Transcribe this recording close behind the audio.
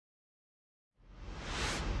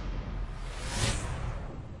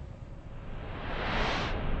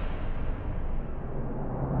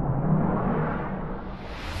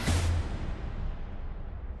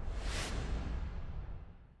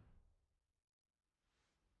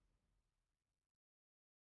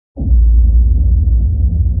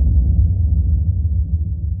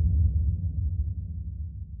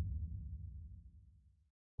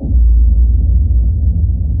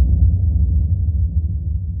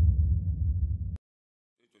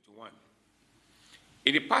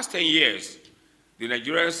In the past 10 years, the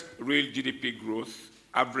Nigeria's real GDP growth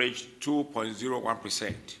averaged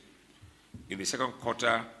 2.01% in the second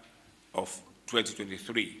quarter of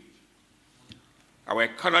 2023. Our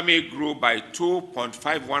economy grew by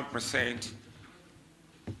 2.51%,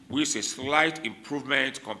 which is a slight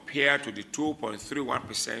improvement compared to the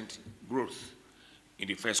 2.31% growth in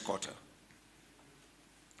the first quarter.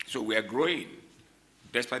 So we are growing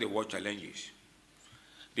despite the world challenges.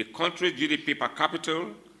 The country's GDP per capita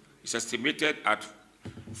is estimated at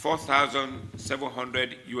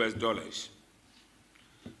 $4,700.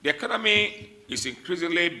 The economy is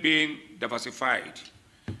increasingly being diversified,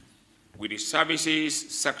 with the services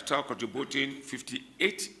sector contributing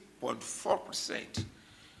 58.4%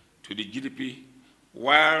 to the GDP,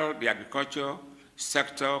 while the agriculture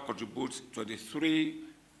sector contributes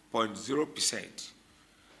 23.0%,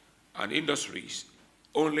 and industries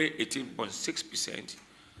only 18.6%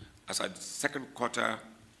 as at the second quarter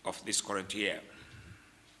of this current year.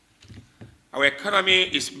 Our economy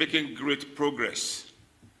is making great progress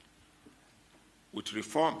with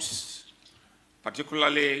reforms,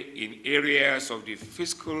 particularly in areas of the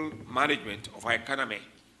fiscal management of our economy,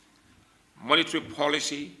 monetary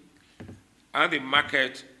policy, and the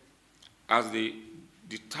market as the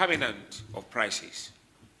determinant of prices.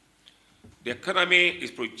 The economy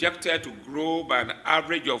is projected to grow by an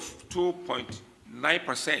average of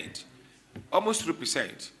 2.9%, almost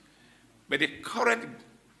 3%, but the current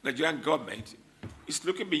Nigerian government is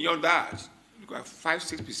looking beyond that, looking at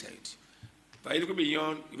 5–6%. But looking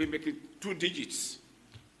beyond, even making 2 digits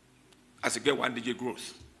as against 1-digit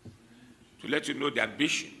growth, to let you know the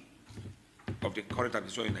ambition of the current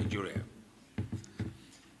administration in Nigeria.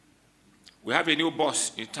 We have a new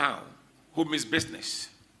boss in town who means business.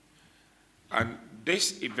 And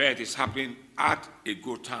this event is happening at a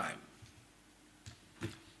good time,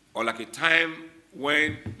 or like a time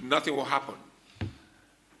when nothing will happen.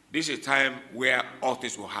 This is a time where all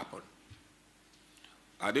things will happen.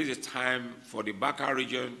 And this is a time for the Baka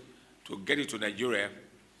region to get into Nigeria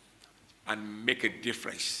and make a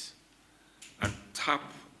difference and tap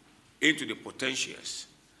into the potentials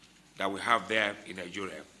that we have there in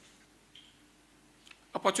Nigeria.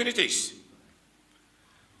 Opportunities.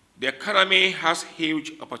 The economy has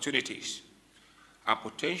huge opportunities and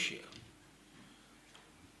potential.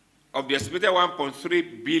 Of the estimated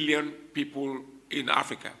 1.3 billion people in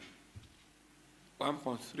Africa,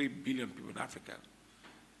 1.3 billion people in Africa,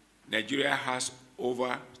 Nigeria has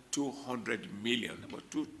over 200 million, about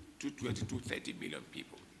 230 million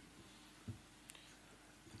people.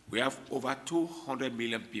 We have over 200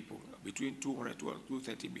 million people, between 200 to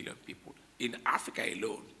 230 million people in Africa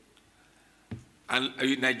alone, and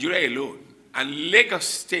in Nigeria alone. And Lagos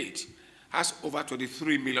State has over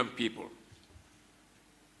 23 million people.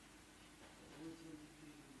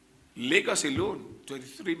 Lagos alone,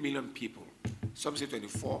 23 million people. Some say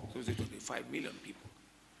 24, some say 25 million people.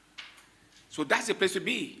 So that's the place to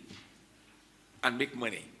be and make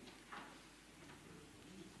money.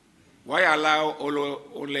 Why allow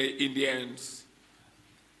only Indians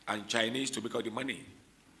and Chinese to make all the money?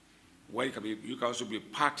 Why you can also be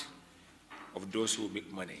part of those who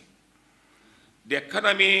make money. The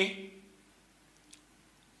economy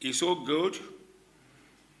is so good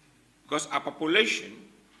because our population,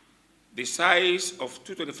 the size of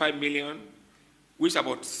 225 million, which is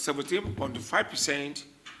about 17.5%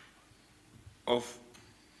 of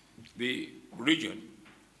the region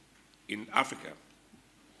in Africa.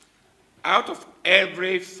 Out of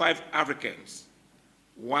every 5 Africans,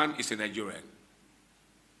 1 is a Nigerian.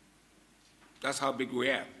 That's how big we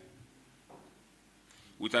are.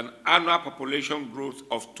 With an annual population growth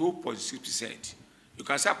of 2.6%, you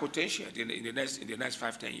can see our potential in the next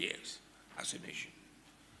 5–10 years as a nation.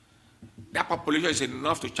 That population is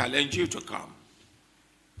enough to challenge you to come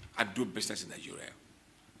and do business in Nigeria.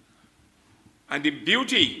 And the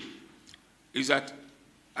beauty is that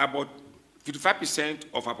about 55%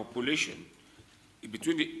 of our population is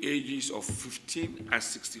between the ages of 15 and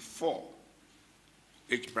 64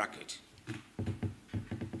 age bracket.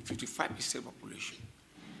 55% population.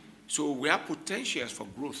 So we have potentials for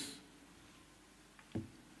growth.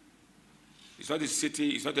 It's not a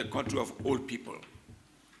city, it's not a country of old people.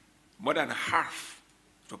 More than half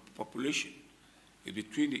of the population is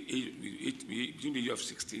between the age of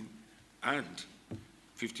 16 and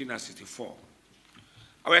 15 and 64.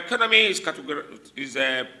 Our economy is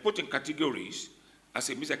put in categories as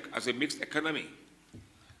a mixed economy,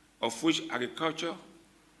 of which agriculture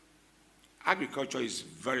is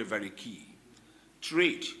very, very key.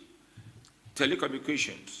 Trade,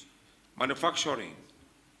 telecommunications, manufacturing,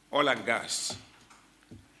 oil and gas,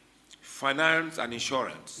 finance and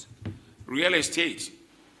insurance, real estate,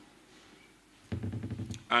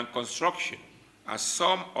 and construction are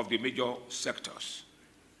some of the major sectors.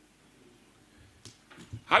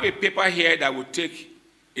 I have a paper here that will take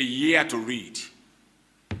a year to read,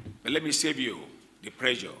 but let me save you the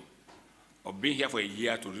pressure of being here for a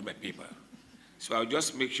year to read my paper. So I'll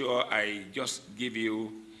just make sure I just give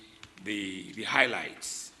you the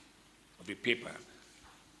highlights of the paper.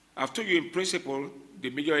 I've told you in principle the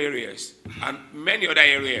major areas and many other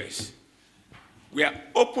areas. We are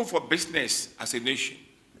open for business as a nation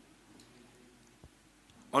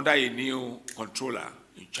under a new controller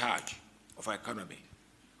in charge of our economy.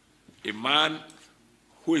 A man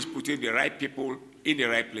who is putting the right people in the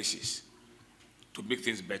right places to make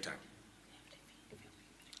things better.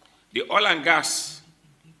 The oil and gas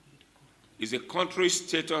is a country's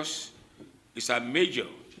status, is a major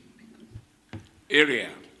area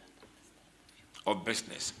of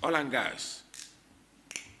business. Oil and gas.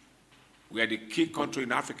 We are the key country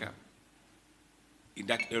in Africa in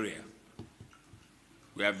that area.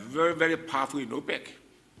 We are very, very powerful in OPEC.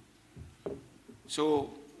 So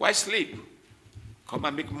why sleep? Come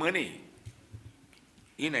and make money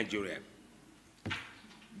in Nigeria.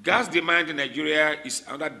 Gas demand in Nigeria is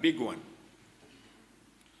another big one,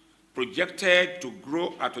 projected to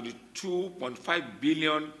grow at 2.5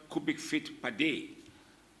 billion cubic feet per day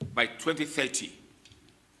by 2030.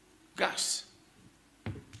 Gas.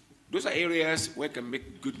 Those are areas where we can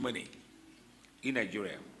make good money in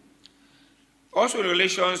Nigeria. Also in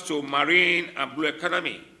relation to marine and blue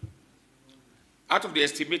economy, out of the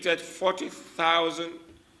estimated 40,000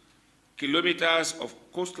 kilometers of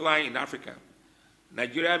coastline in Africa,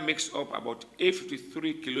 Nigeria makes up about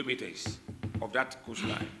 853 kilometers of that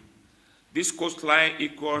coastline. This coastline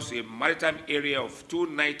equals a maritime area of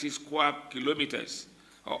 290 square kilometers,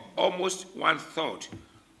 or almost 1/3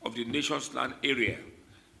 of the nation's land area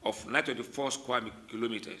of 924 square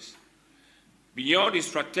kilometers. Beyond its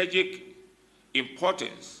strategic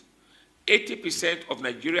importance, 80% of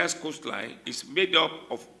Nigeria's coastline is made up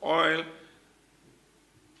of oil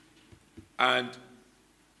and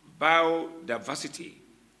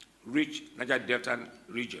biodiversity-rich Niger Delta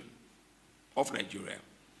region of Nigeria.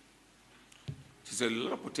 There's a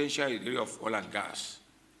lot of potential in the area of oil and gas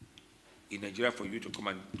in Nigeria for you to come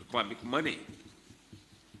and make money.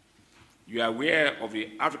 You are aware of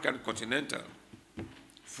the African Continental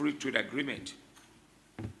Free Trade Agreement.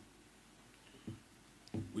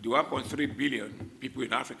 With the 1.3 billion people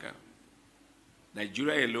in Africa,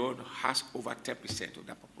 Nigeria alone has over 10% of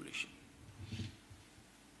that population.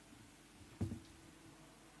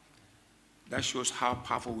 That shows how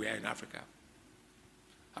powerful we are in Africa.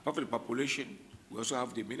 Apart from the population, we also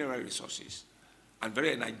have the mineral resources and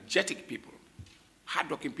very energetic people,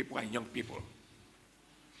 hardworking people and young people.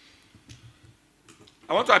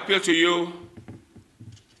 I want to appeal to you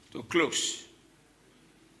to close.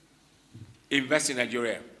 Invest in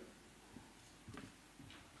Nigeria.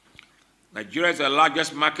 Nigeria is the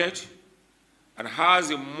largest market and has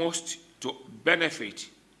the most to benefit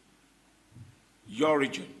your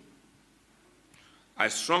region. I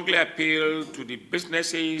strongly appeal to the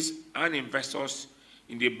businesses and investors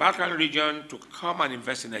in the Balkan region to come and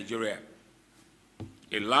invest in Nigeria,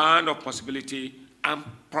 a land of possibility and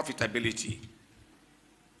profitability.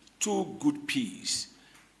 Two good P's,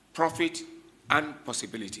 profit and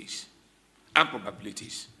possibilities and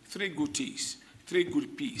probabilities. Three good T's, three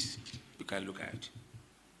good P's you can look at.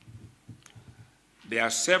 There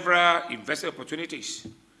are several investment opportunities,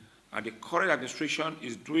 and the current administration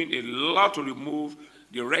is doing a lot to remove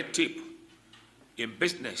the red tape in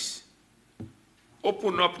business,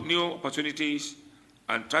 open up new opportunities,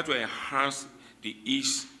 and try to enhance the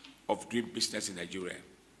ease of doing business in Nigeria.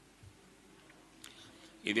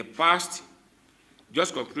 In the past,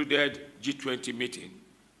 just concluded G20 meeting,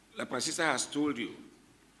 like my sister has told you,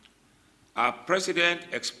 our president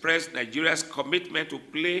expressed Nigeria's commitment to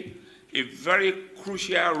play a very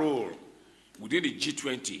crucial role within the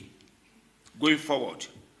G20 going forward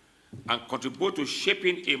and contribute to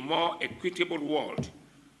shaping a more equitable world.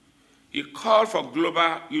 He called for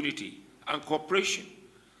global unity and cooperation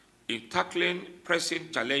in tackling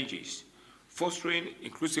pressing challenges, fostering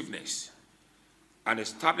inclusiveness, and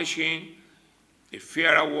establishing a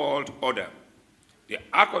fairer world order. The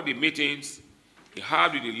arc of the meetings he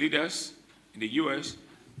had with the leaders in the US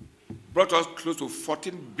brought us close to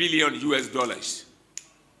 $14 billion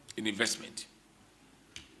in investment.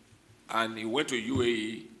 And he went to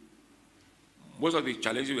UAE. Most of the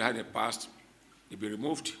challenges we had in the past, they've been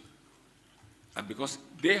removed. And because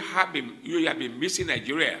UAE have been missing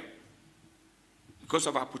Nigeria because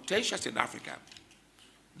of our potentials in Africa,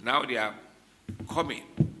 Now they are coming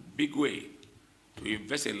big way to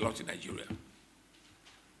invest a lot in Nigeria.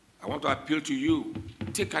 I want to appeal to you,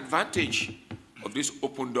 take advantage of these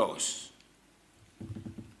open doors.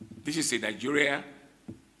 This is a Nigeria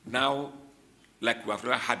now like we have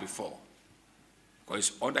never had before, because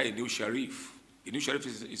it's under a new sheriff. The new sheriff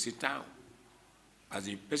is in town as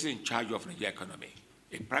the person in charge of Nigeria economy,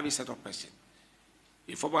 a private sector person,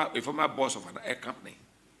 a former boss of an air company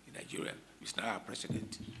in Nigeria, is now our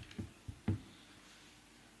president.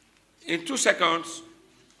 In 2 seconds,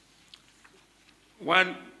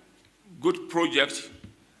 one good project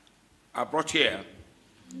I brought here,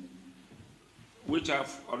 which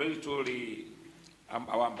I've already told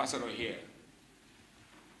our ambassador here,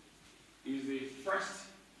 is the first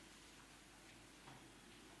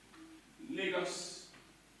Lagos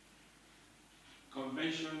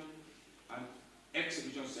Convention and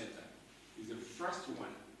Exhibition Center. It's the first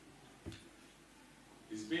one.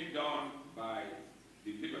 It's being done by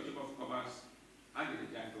the Lagos Chamber of Commerce and the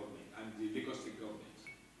Nigerian government and the Lagos State government.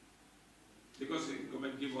 Lagos State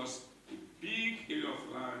government gave us a big area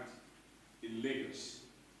of land in Lagos.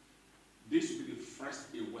 This will be the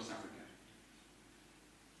first in West Africa.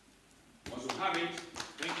 Once we have it,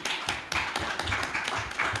 thank you.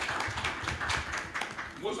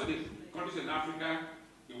 Most of the countries in Africa,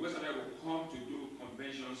 in West Africa, will come to do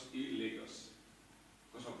conventions in Lagos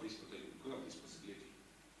because of this possibility.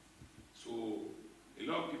 So a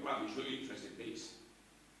lot of people have been showing interest in this.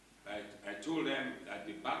 I told them that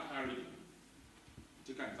the Balkan region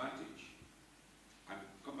take advantage and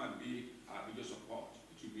come and be our major support.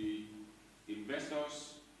 It will be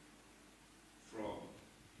investors from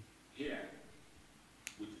here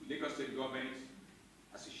with Lagos State government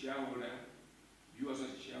as a shareholder, you also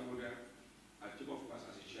as a shareholder, and Chamber of Commerce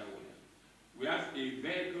as a shareholder. We have a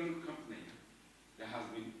vehicle company that has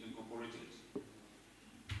been incorporated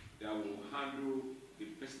that will handle the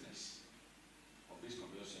business of this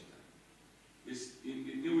convention center. It's in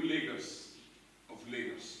the new Lagos of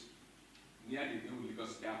Lagos, near the new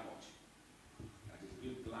Lagos airport, that is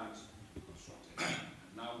being planned to be constructed.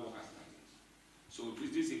 Now work has started. So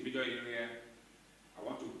this is a bigger area. I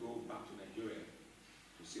want to go back to Nigeria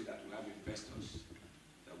to see that we have investors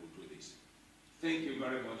that will do this. Thank you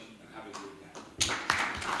very much and have a good day.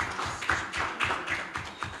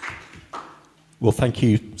 Well, thank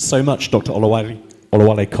you so much, Dr.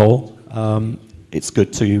 Olawale Cole. It's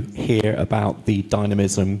good to hear about the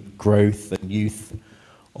dynamism, growth, and youth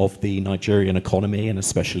of the Nigerian economy, and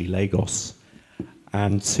especially Lagos,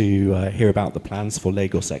 and to hear about the plans for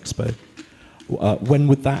Lagos Expo. When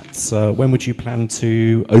would you plan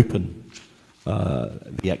to open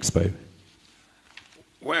the expo?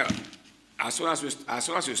 Well, as soon as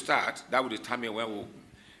we start, that will determine when we'll.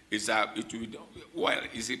 It's a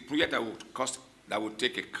project that will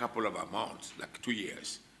take a couple of months, like 2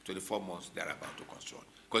 years, 24 months, they're about to construct.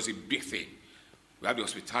 Because it's a big thing. We have the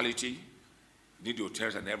hospitality, need the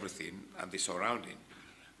hotels and everything, and the surrounding.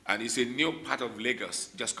 And it's a new part of Lagos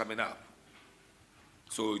just coming up.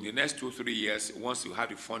 So in the next 2 or 3 years, once you have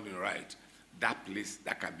the funding right, that place,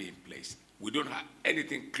 that can be in place. We don't have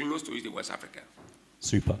anything close to it in West Africa.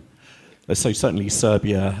 Super. So certainly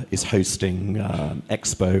Serbia is hosting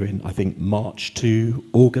Expo in, I think, March to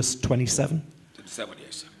August 27? 27,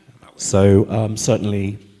 yes. So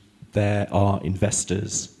certainly there are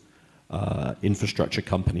investors, infrastructure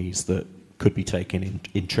companies that could be taking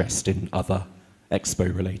interest in other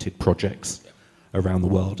Expo-related projects around the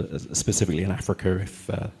world, specifically in Africa, if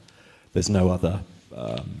there's no other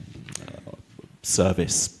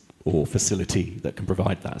service or facility that can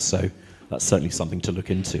provide that. So that's certainly something to look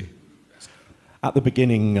into. At the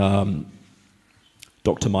beginning,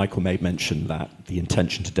 Dr. Michael made mention that the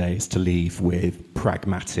intention today is to leave with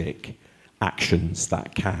pragmatic actions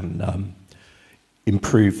that can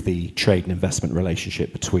improve the trade and investment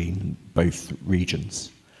relationship between both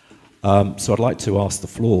regions. So I'd like to ask the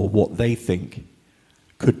floor what they think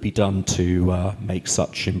could be done to make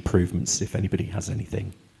such improvements, if anybody has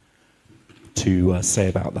anything to say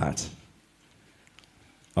about that.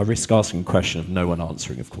 I risk asking a question of no one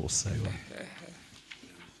answering, of course. So,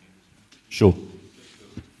 sure.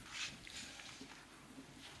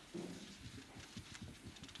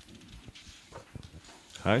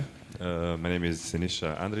 Hi, my name is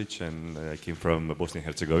Siniša Andrić and I came from Bosnia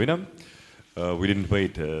and Herzegovina. We didn't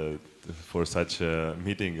wait for such a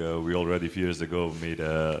meeting. We already a few years ago made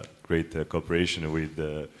a great cooperation with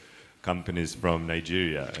companies from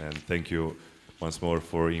Nigeria, and thank you once more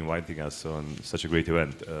for inviting us on such a great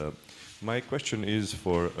event. My question is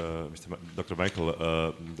for Dr. Michael,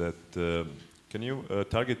 can you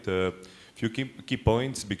target few key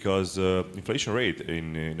points, because inflation rate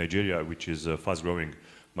in Nigeria, which is a fast-growing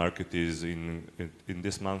market, is in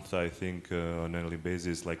this month, I think, on an annual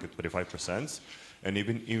basis, like 25%. And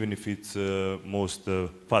even if it's most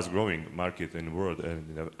fast-growing market in the world,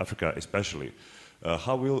 and in Africa especially,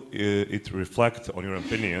 how will it reflect, on your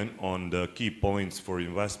opinion, on the key points for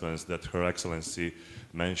investments that Her Excellency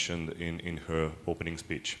mentioned in her opening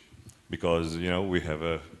speech? Because, you know, we have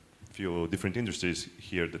a few different industries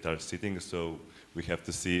here that are sitting, so we have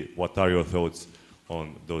to see what are your thoughts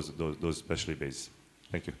on those specially based.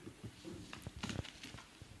 Thank you.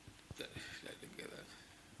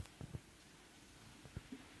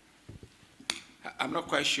 I'm not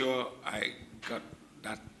quite sure I got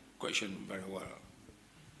that question very well.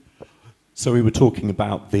 So we were talking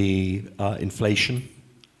about the inflation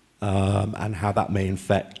and how that may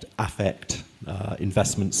affect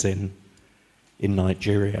investments in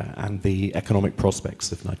Nigeria and the economic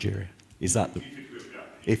prospects of Nigeria. Is that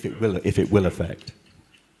if it will affect?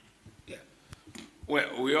 Yeah.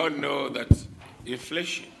 Well, we all know that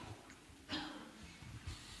inflation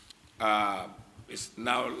is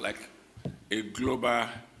now like a global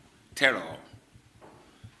terror.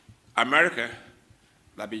 America,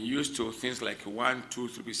 that have been used to things like 1%, 2%,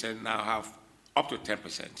 3%, now have up to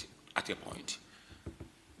 10% at a point.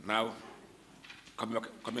 Now,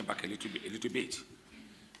 coming back a little bit.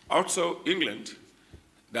 Also, England,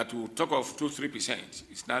 that will talk of 2%,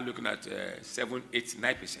 3%, is now looking at 7%, 8%,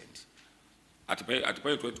 9%. At the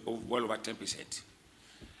point of well over 10%.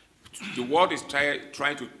 The world is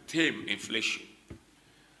trying to tame inflation,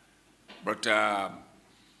 but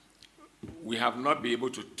we have not been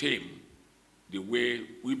able to tame the way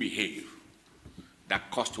we behave that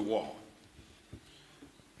caused war.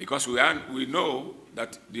 Because we know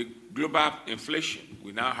that the global inflation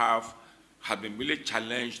we now have has been really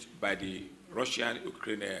challenged by the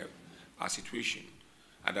Russian-Ukraine situation,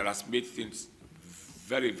 and that has made things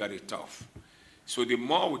very, very tough. So the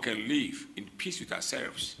more we can live in peace with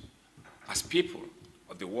ourselves as people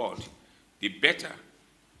of the world, the better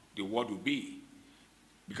the world will be.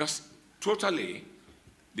 Because totally,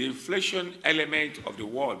 the inflation element of the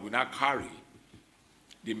world will now carry.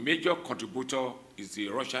 The major contributor is the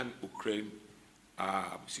Russian-Ukraine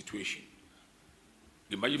situation.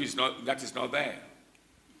 Imagine if that is not there.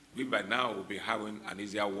 We by now will be having an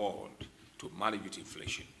easier world to manage with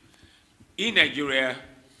inflation. In Nigeria,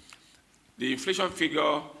 the inflation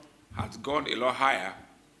figure has gone a lot higher,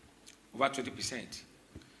 over 20%,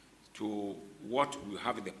 to what we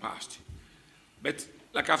have in the past. But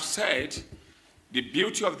like I've said, the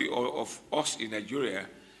beauty of us in Nigeria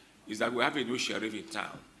is that we have a new sheriff in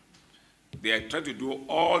town. They are trying to do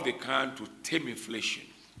all they can to tame inflation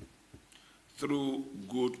through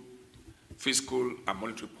good fiscal and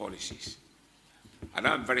monetary policies. And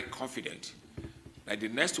I'm very confident that the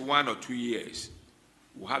next 1 or 2 years,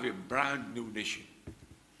 we'll have a brand new nation.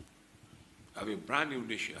 Have a brand new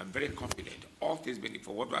nation. I'm very confident. All things being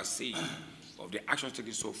for what we are seeing of the actions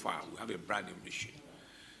taken so far, we have a brand new nation.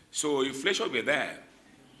 So inflation will be there,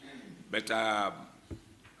 but I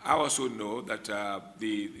also know that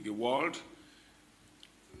the world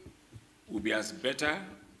will be as better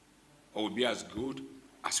or will be as good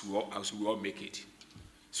as we all make it.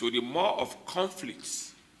 So the more of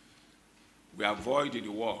conflicts we avoid in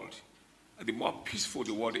the world, and the more peaceful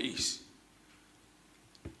the world is,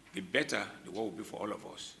 the better the world will be for all of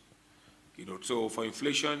us. You know, so for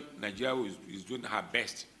inflation, Nigeria is doing her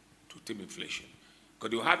best to tame inflation,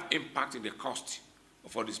 because they will have impact in the cost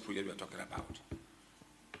of all these projects we are talking about.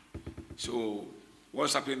 So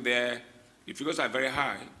what's happening there, the figures are very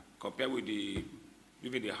high compared with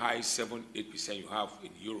even the high 7%, 8% you have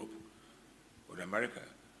in Europe or in America.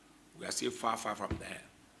 We are still far, far from there.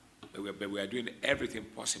 But we are doing everything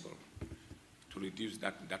possible to reduce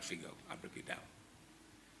that figure and break it down.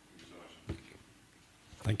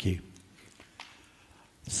 Thank you.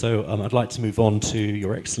 So I'd like to move on to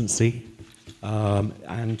Your Excellency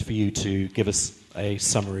and for you to give us a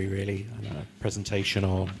summary, really, and a presentation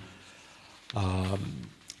on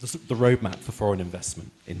the roadmap for foreign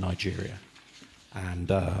investment in Nigeria and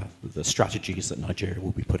the strategies that Nigeria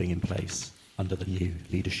will be putting in place under the new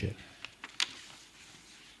leadership.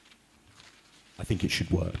 I think it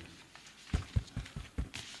should work.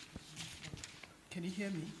 Can you hear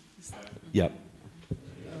me? Yep.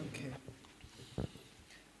 Okay.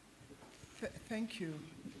 Thank you,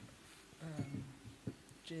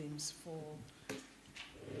 James, for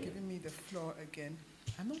giving me the floor again.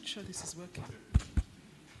 I'm not sure this is working.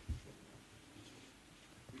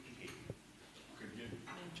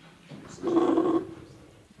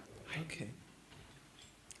 Okay.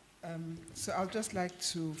 So I'll just like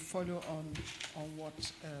to follow on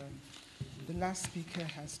what the last speaker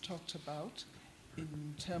has talked about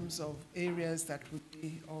in terms of areas that would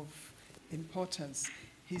be of importance.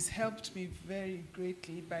 He's helped me very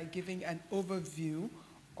greatly by giving an overview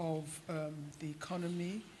of the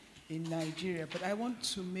economy in Nigeria. But I want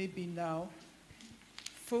to maybe now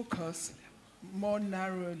focus more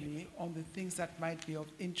narrowly on the things that might be of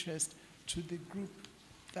interest to the group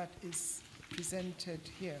that is presented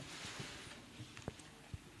here.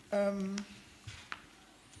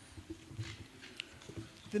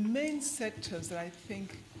 The main sectors that I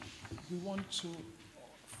think we want to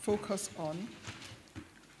focus on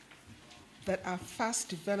that are fast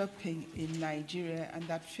developing in Nigeria and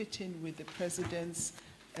that fit in with the president's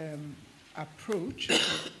approach.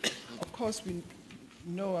 Of course, we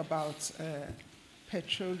know about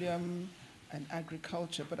petroleum and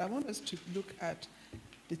agriculture, but I want us to look at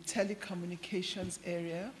the telecommunications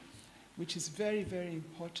area, which is very, very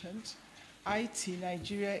important. IT,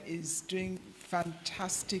 Nigeria is doing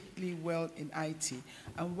fantastically well in IT.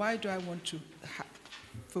 And why do I want to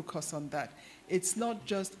focus on that? It's not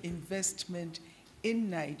just investment in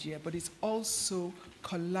Nigeria, but it's also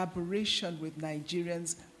collaboration with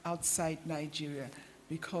Nigerians outside Nigeria.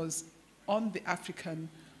 Because on the African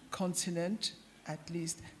continent, at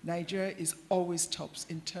least, Nigeria is always tops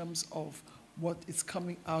in terms of what it's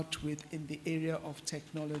coming out with in the area of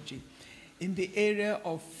technology. In the area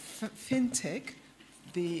of fintech,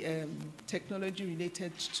 the technology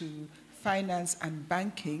related to finance and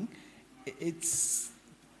banking,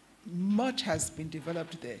 much has been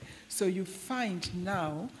developed there. So you find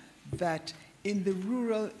now that in the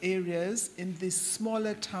rural areas, in the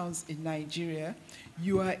smaller towns in Nigeria,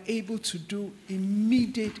 you are able to do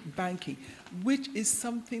immediate banking, which is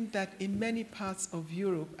something that in many parts of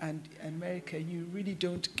Europe and America you really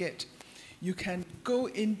don't get. You can go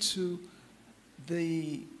into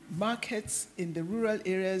the markets in the rural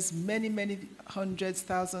areas, many, many hundreds,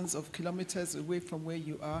 thousands of kilometers away from where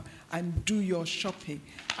you are, and do your shopping.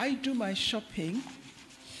 I do my shopping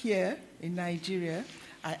here in Nigeria.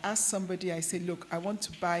 I ask somebody, I say, look, I want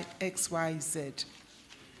to buy XYZ.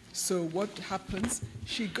 So what happens?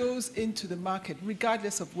 She goes into the market,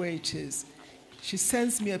 regardless of where it is. She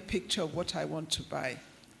sends me a picture of what I want to buy.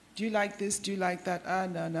 Do you like this? Do you like that?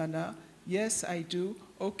 No. Yes, I do.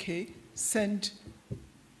 Okay, send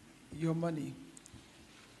your money.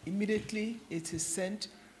 Immediately, it is sent.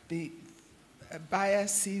 The buyer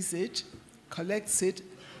sees it, collects it.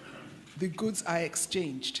 The goods are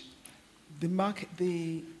exchanged.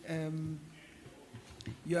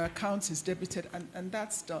 Your account is debited, and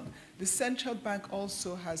that's done. The central bank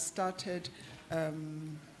also has started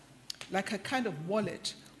like a kind of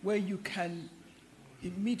wallet where you can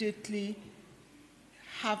immediately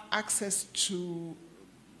have access to.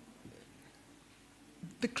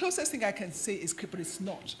 The closest thing I can say is crypto. It's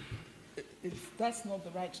not. That's not the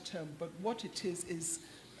right term, but what it is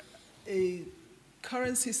a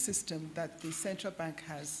currency system that the central bank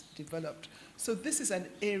has developed. So this is an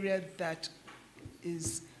area that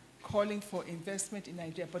is calling for investment in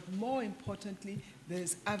Nigeria, but more importantly,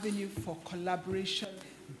 there's avenue for collaboration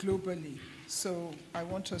globally. So I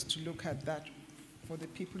want us to look at that for the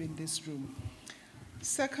people in this room.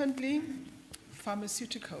 Secondly,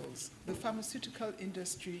 pharmaceuticals. The pharmaceutical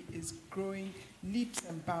industry is growing leaps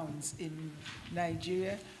and bounds in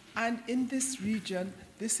Nigeria, and in this region,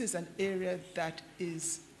 this is an area that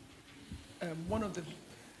is one of the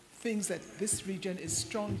things that this region is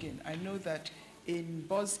strong in. I know that in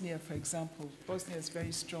Bosnia, for example, Bosnia is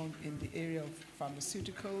very strong in the area of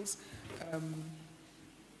pharmaceuticals.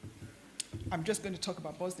 I'm just going to talk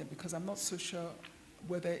about Bosnia because I'm not so sure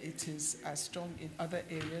whether it is as strong in other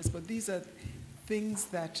areas, but these are things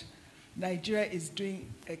that Nigeria is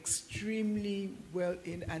doing extremely well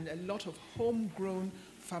in, and a lot of homegrown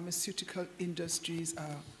pharmaceutical industries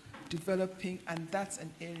are developing, and that's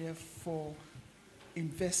an area for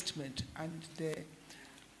investment. And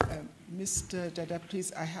Mr. Dada,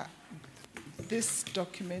 please, I have this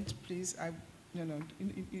document, please. No,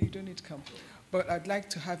 you don't need to come. But I'd like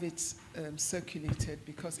to have it circulated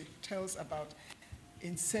because it tells about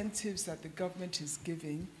incentives that the government is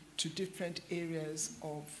giving to different areas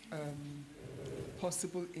of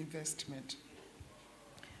possible investment.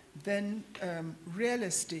 Then real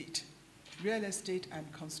estate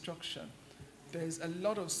and construction. There's a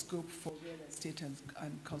lot of scope for real estate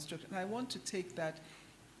and construction. And I want to take that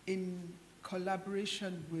in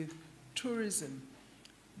collaboration with tourism.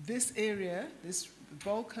 This area, this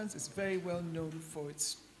Balkans, is very well known for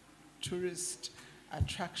its tourist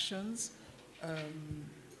attractions.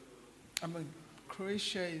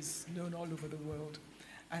 Croatia is known all over the world.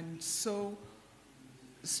 And so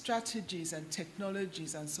strategies and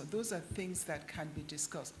technologies, and so those are things that can be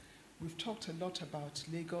discussed. We've talked a lot about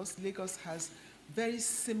Lagos. Lagos has very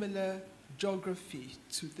similar geography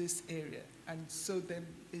to this area, and so there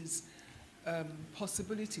is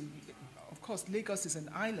possibility. Of course, Lagos is an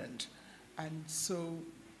island, and so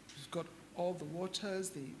we've got all the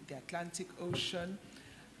waters, the Atlantic Ocean,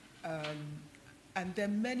 and there are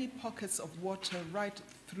many pockets of water right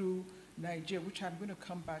through Nigeria, which I'm going to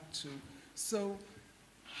come back to. So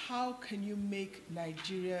how can you make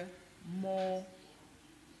Nigeria more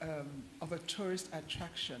of a tourist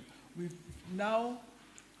attraction? We've now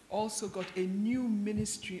also got a new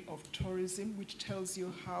Ministry of Tourism, which tells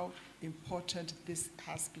you how important this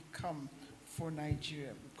has become for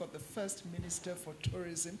Nigeria. We've got the first Minister for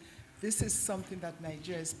Tourism. This is something that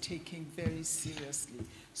Nigeria is taking very seriously.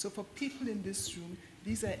 So for people in this room,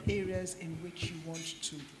 these are areas in which you want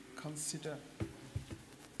to consider.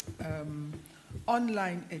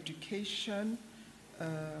 Online education,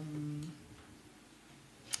 and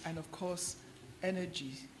of course,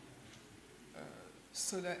 energy,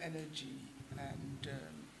 solar energy, and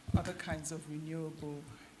other kinds of renewable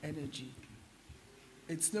energy.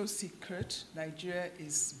 It's no secret, Nigeria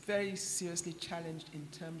is very seriously challenged in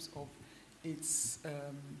terms of its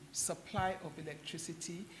supply of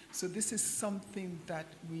electricity. So this is something that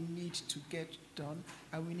we need to get done,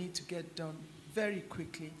 and we need to get done very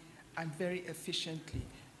quickly and very efficiently.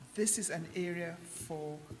 This is an area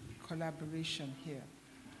for collaboration here.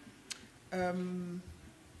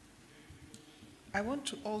 I want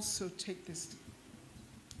to also take this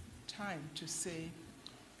time to say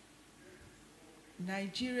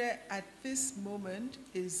Nigeria at this moment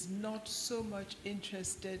is not so much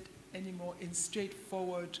interested anymore in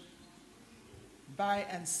straightforward buy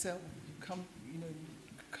and sell. You come, you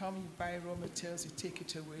buy raw materials, you take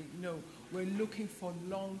it away. No, we're looking for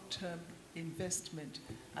long-term investment,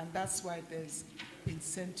 and that's why there's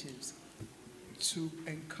incentives to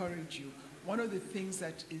encourage you. One of the things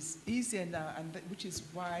that is easier now, and which is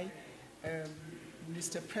why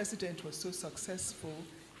Mr. President was so successful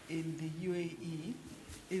in the UAE,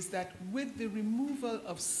 is that with the removal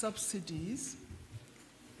of subsidies,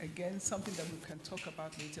 again, something that we can talk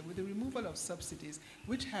about later, with the removal of subsidies,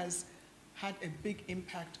 which has had a big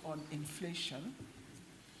impact on inflation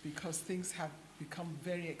because things have become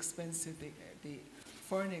very expensive, the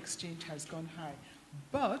foreign exchange has gone high.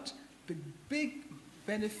 But the big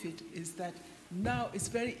benefit is that now it's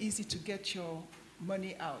very easy to get your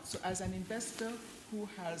money out. So as an investor who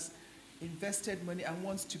has invested money and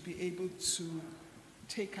wants to be able to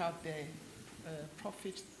take out their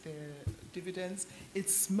profit, their dividends,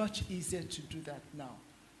 it's much easier to do that now,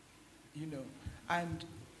 And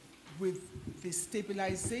with the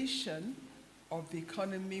stabilization of the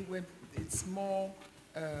economy, when it's more,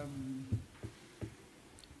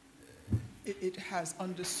 it has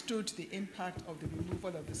understood the impact of the removal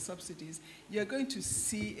of the subsidies, you're going to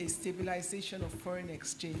see a stabilization of foreign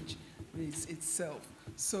exchange rates itself.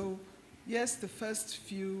 So yes, the first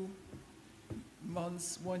few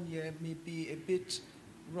months, 1 year may be a bit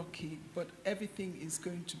rocky, but everything is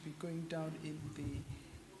going to be going down in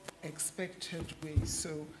the expected way.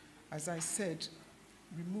 So as I said,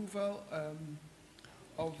 removal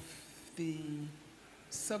of the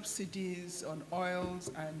subsidies on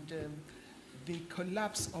oils and the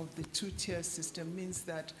collapse of the two-tier system means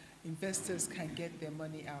that investors can get their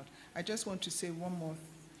money out. I just want to say one more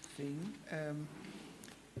thing.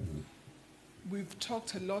 We've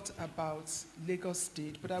talked a lot about Lagos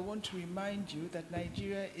State, but I want to remind you that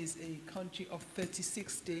Nigeria is a country of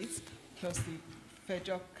 36 states plus the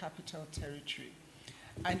Federal Capital Territory.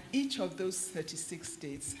 And each of those 36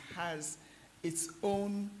 states has its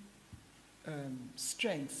own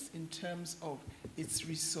strengths in terms of its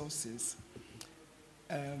resources.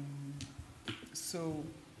 So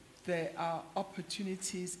there are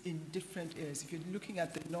opportunities in different areas. If you're looking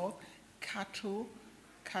at the north, cattle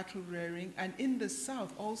rearing, and in the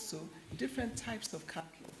south also, different types of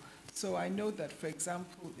cattle. So I know that, for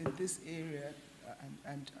example, in this area,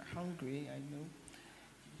 and Hungary, I know,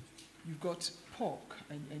 you've got pork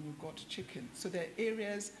and you've got chicken. So there are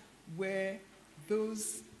areas where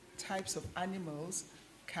those types of animals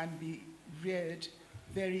can be reared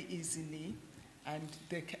very easily, and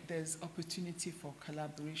there's opportunity for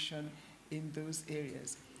collaboration in those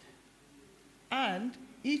areas. And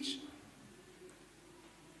each,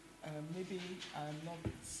 maybe I'm not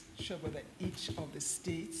sure whether each of the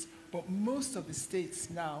states, but most of the states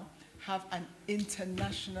now have an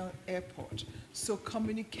international airport. So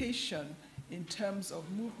communication in terms of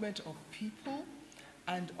movement of people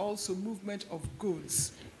and also movement of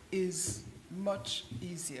goods is much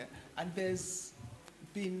easier. And there's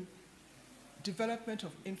been development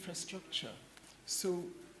of infrastructure. So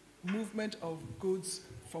movement of goods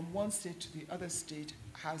from one state to the other state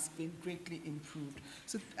has been greatly improved.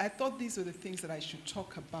 So I thought these were the things that I should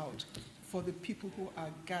talk about for the people who are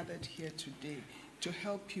gathered here today to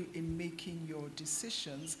help you in making your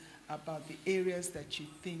decisions about the areas that you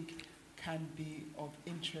think can be of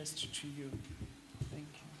interest to you. Thank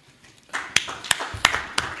you.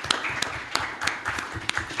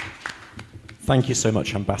 Thank you so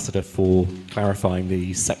much, Ambassador, for clarifying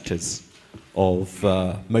the sectors of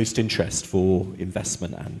most interest for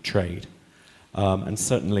investment and trade. And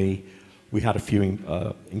certainly, we had a few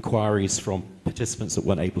inquiries from participants that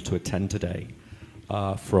weren't able to attend today,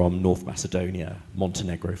 from North Macedonia,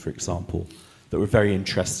 Montenegro, for example, that were very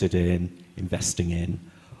interested in investing in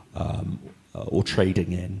or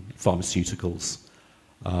trading in pharmaceuticals.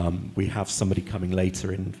 We have somebody coming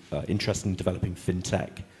later interested in developing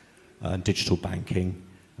fintech, digital banking,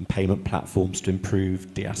 and payment platforms to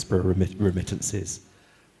improve diaspora remittances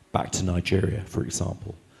back to Nigeria, for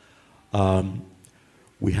example.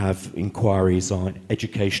 We have inquiries on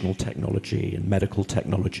educational technology and medical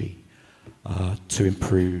technology to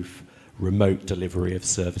improve remote delivery of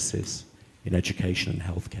services in education and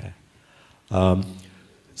healthcare.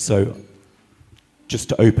 So just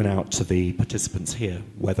to open out to the participants here,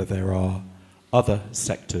 whether there are other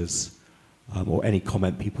sectors or any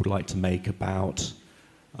comment people would like to make about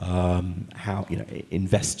how,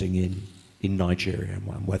 investing in Nigeria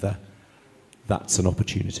and whether that's an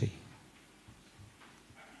opportunity.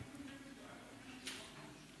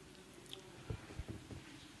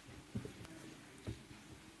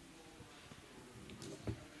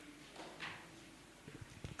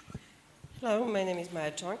 Hello, my name is Maja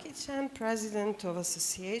Čonkić. I'm president of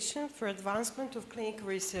Association for Advancement of Clinical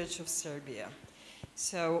Research of Serbia.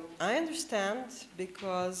 So I understand,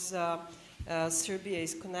 because Serbia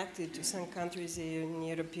is connected to some countries in the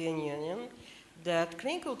European Union, that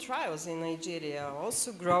clinical trials in Nigeria are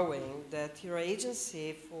also growing, that your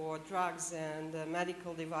agency for drugs and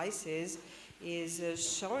medical devices is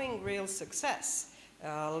showing real success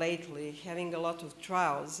lately, having a lot of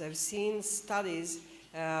trials. I've seen studies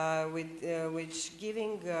which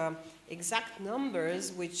giving exact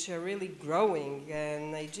numbers which are really growing,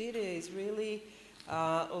 and Nigeria is really,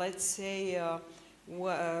 let's say,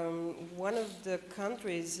 one of the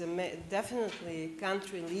countries, definitely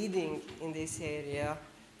country leading in this area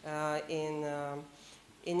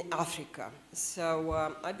in Africa.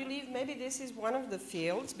 So I believe maybe this is one of the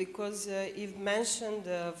fields, because you've mentioned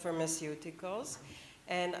pharmaceuticals.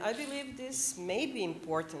 And I believe this may be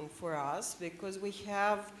important for us because we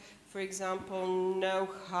have, for example,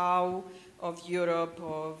 know-how of Europe,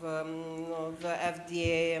 of the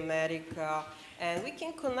FDA, America, and we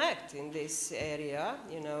can connect in this area,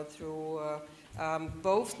 through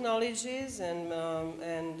both knowledges, and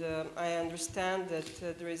I understand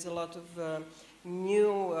that there is a lot of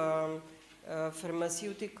new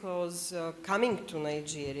pharmaceuticals coming to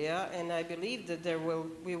Nigeria, and I believe that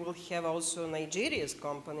we will have also Nigeria's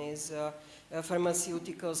companies,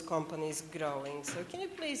 pharmaceuticals companies growing. So can you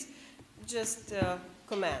please just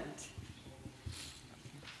comment?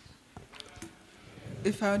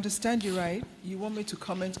 If I understand you right, you want me to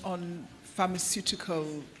comment on pharmaceutical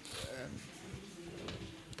and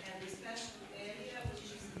the special area,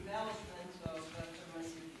 which is development of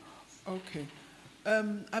pharmaceuticals. Okay.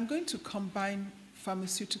 I'm going to combine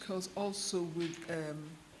pharmaceuticals also with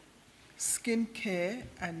skin care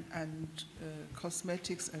and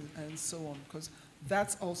cosmetics and so on, because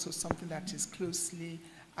that's also something that is closely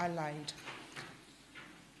allied.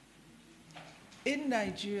 In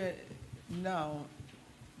Nigeria now,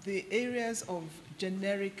 the areas of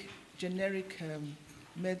generic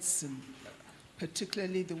medicine,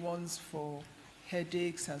 particularly the ones for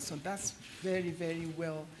headaches and so on, that's very, very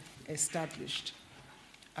well established.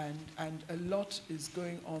 And a lot is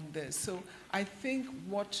going on there. So I think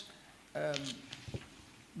what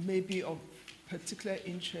may be of particular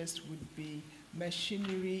interest would be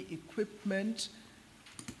machinery, equipment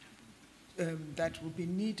that will be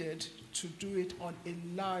needed to do it on a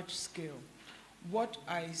large scale. What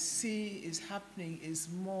I see is happening is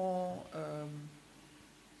more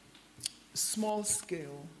small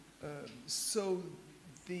scale. So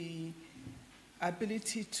the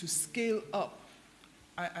ability to scale up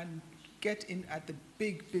and get in at the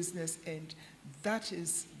big business end, that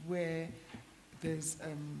is where there's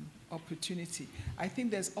opportunity. I think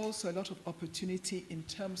there's also a lot of opportunity in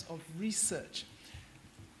terms of research.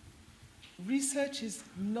 Research is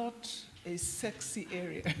not a sexy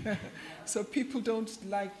area, so people don't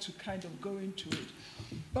like to kind of go into it.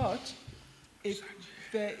 But if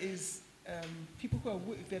there is people who are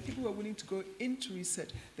if there are people who are willing to go into research,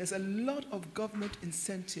 there's a lot of government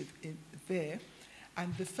incentive in there,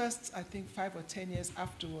 and the first, I think, 5 or 10 years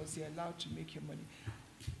afterwards, you're allowed to make your money.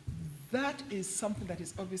 That is something that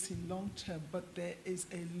is obviously long-term, but there is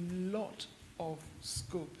a lot of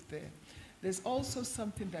scope there. There's also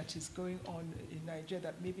something that is going on in Nigeria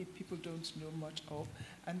that maybe people don't know much of,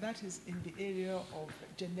 and that is in the area of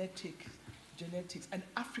genetics, an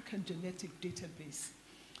African genetic database.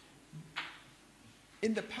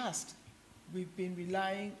 In the past, we've been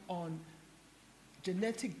relying on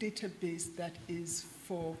genetic database that is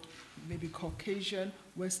for maybe Caucasian,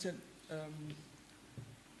 Western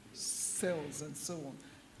cells and so on.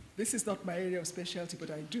 This is not my area of specialty,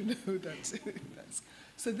 but I do know that.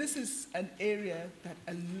 So this is an area that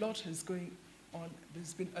a lot is going on.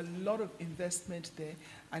 There's been a lot of investment there,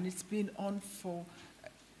 and it's been on for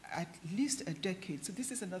at least a decade. So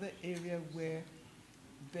this is another area where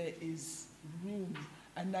there is room.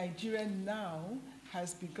 And Nigeria now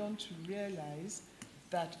has begun to realize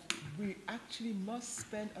that we actually must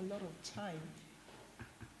spend a lot of time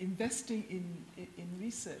investing in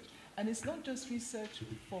research. And it's not just research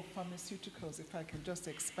for pharmaceuticals, if I can just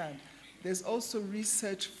expand. There's also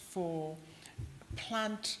research for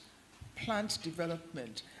plant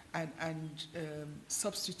development and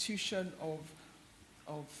substitution of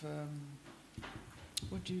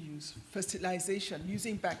what do you use? Fertilization,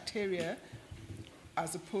 using bacteria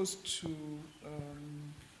as opposed to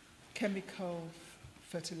chemical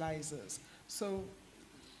fertilizers. So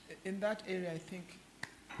in that area, I think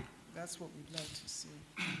that's what we'd like to see.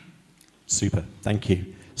 Super, thank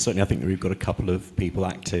you. Certainly I think we've got a couple of people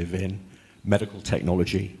active in medical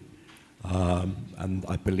technology, and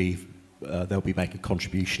I believe they'll be making a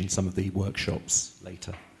contribution in some of the workshops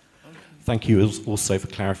later. Okay. Thank you also for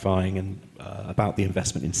clarifying and, about the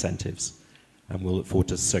investment incentives, and we'll look forward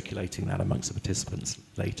to circulating that amongst the participants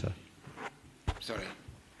later. Sorry.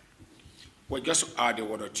 Well, just to add a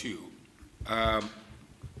word or two. I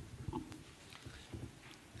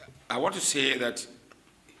want to say that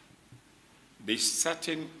the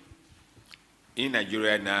setting in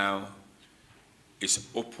Nigeria now is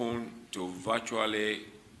open to virtually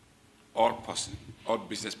all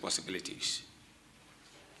business possibilities.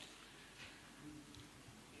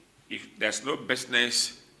 If there's no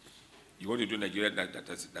business you want to do in Nigeria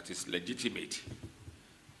that is legitimate,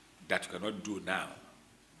 that you cannot do now.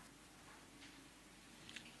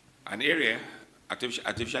 An area,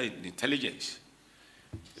 artificial intelligence,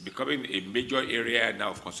 is becoming a major area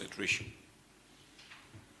now of concentration.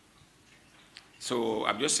 So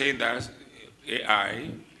I'm just saying that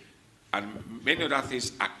AI and many other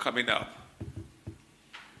things are coming up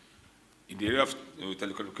in the area of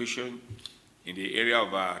telecommunication, in the area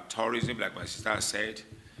of tourism, like my sister said.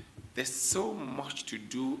 There's so much to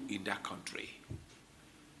do in that country.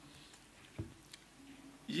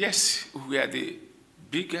 Yes, we are the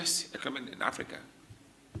biggest economy in Africa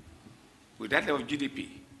with that level of GDP.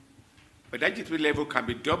 But that GDP level can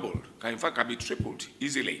be doubled, in fact, can be tripled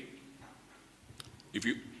easily if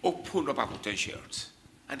you open up our potentials.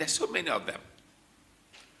 And there's so many of them.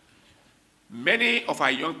 Many of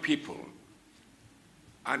our young people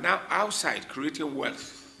are now outside creating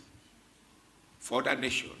wealth for other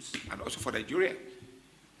nations and also for Nigeria,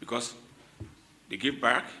 because they give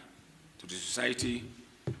back to the society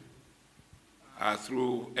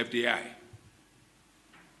through FDI.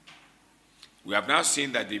 We have now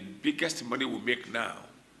seen that the biggest money we make now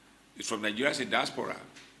is from Nigerians in diaspora,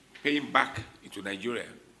 paying back into Nigeria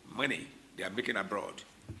money they are making abroad.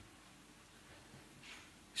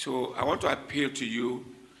 So I want to appeal to you,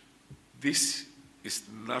 this is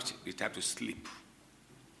not the time to sleep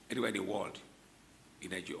anywhere in the world,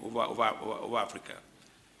 in Nigeria, over Africa.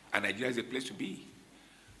 And Nigeria is a place to be.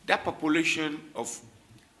 That population of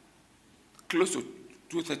close to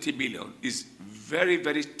 230 million is very,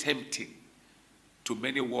 very tempting to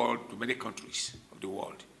many countries of the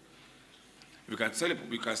world. We can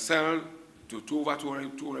sell to over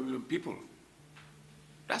 200 million people.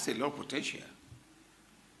 That's a lot of potential.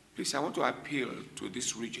 Please, I want to appeal to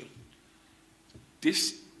this region.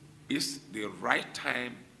 This is the right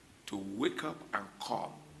time to wake up and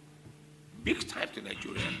come. Big time to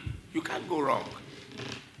Nigeria. You can't go wrong.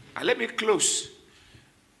 And let me close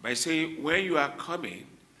by saying, when you are coming,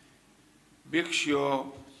 make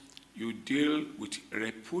sure you deal with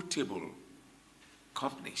reputable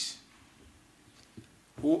companies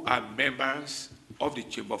who are members of the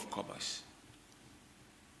Chamber of Commerce.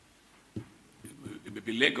 It may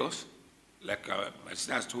be Lagos, like my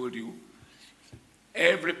sister has told you.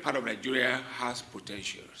 Every part of Nigeria has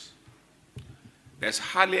potentials. There's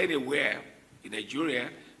hardly anywhere in Nigeria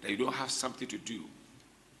that you don't have something to do.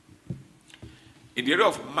 In the area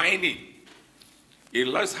of mining, a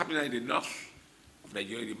lot is happening in the north of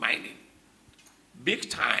Nigeria, the mining. Big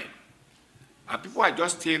time. And people are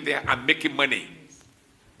just staying there and making money.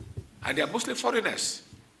 And they are mostly foreigners.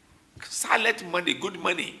 Silent money, good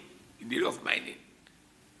money in the area of mining.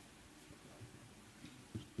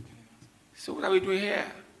 So what are we doing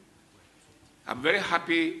here? I'm very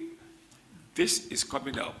happy this is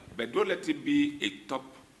coming up, but don't let it be a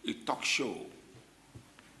talk show.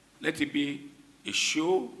 Let it be a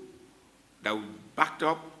show that will be backed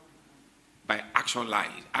up by action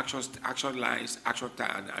lines, action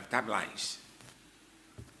timelines.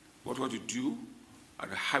 What we want to do,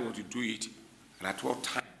 and how we want to do it, and at what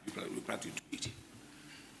time we plan to do it.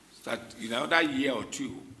 So that in another year or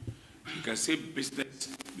two, you can see business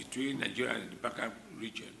between Nigeria and the Balkan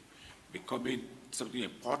region becoming something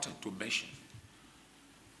important to mention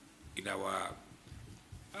in our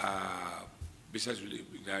business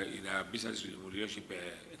relationship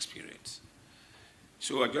experience.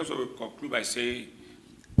 So I just want to conclude by saying,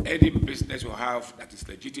 any business you have that is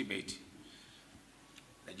legitimate,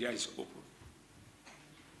 Nigeria is open.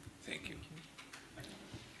 Thank you.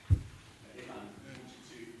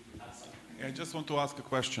 I just want to ask a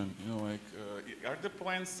question. Are there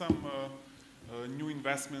plans some new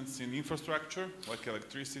investments in infrastructure, like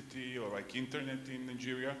electricity or like internet in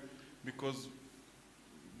Nigeria? Because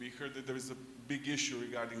we heard that there is a big issue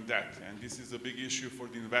regarding that, and this is a big issue for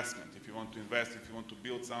the investment. If you want to invest, if you want to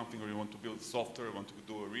build something, or you want to build software, or want to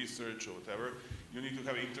do a research or whatever, you need to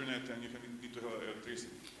have internet and you need to have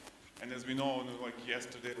electricity. And as we know, like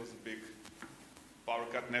yesterday was a big power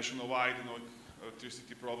cut nationwide,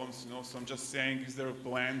 electricity problems, so I'm just saying, is there a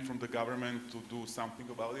plan from the government to do something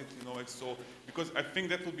about it, so, because I think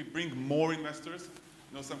that will bring more investors,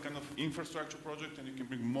 some kind of infrastructure project, and you can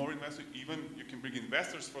bring more investors, even you can bring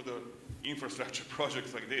investors for the infrastructure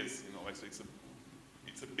projects like this, so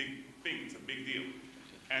it's a big thing, it's a big deal.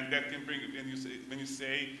 And that can bring, when you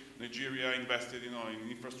say Nigeria invested, in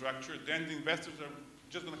infrastructure, then the investors are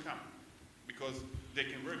just gonna come, because they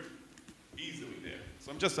can work easily there.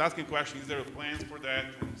 So I'm just asking questions, is there a plan for that,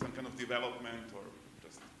 and some kind of development, or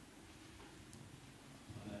just?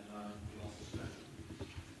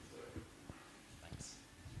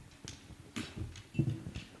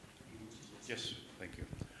 Yes, thank you.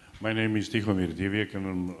 My name is Tihomir Divjak,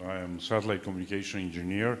 and I am satellite communication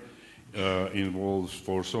engineer, involved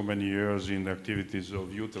for so many years in activities of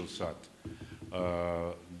Eutelsat.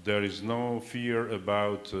 There is no fear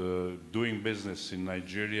about doing business in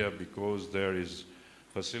Nigeria because there is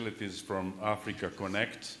facilities from Africa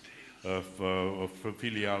Connect, a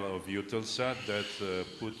filial of Eutelsat that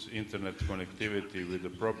puts internet connectivity with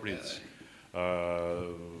appropriate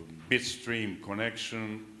bitstream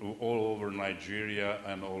connection all over Nigeria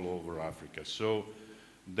and all over Africa. So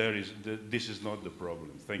this is not the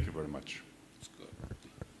problem. Thank you very much.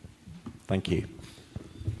 Thank you.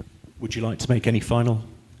 Would you like to make any final?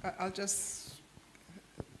 I'll just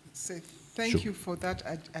say thank you for that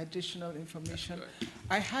additional information.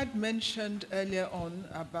 I had mentioned earlier on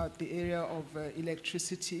about the area of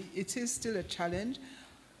electricity. It is still a challenge.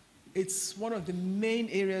 It's one of the main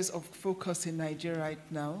areas of focus in Nigeria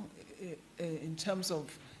right now in terms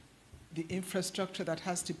of the infrastructure that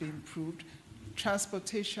has to be improved.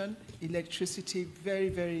 Transportation, electricity, very,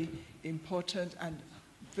 very important, and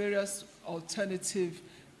various alternative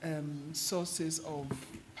sources of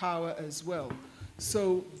power as well.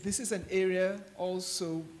 So this is an area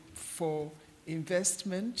also for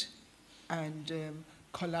investment and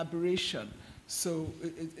collaboration. So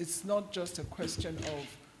it's not just a question of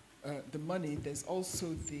the money, there's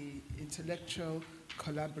also the intellectual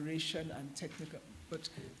collaboration and technical, but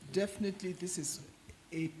definitely this is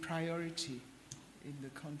a priority in the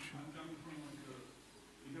country. I'm coming from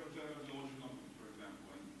we have a geology company, for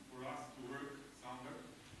example, and for us to work somewhere,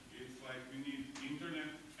 it's like we need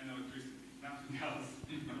internet and electricity, nothing else.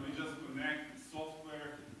 And we just connect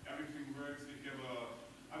software, everything works. We have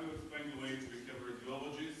I will explain you later, we have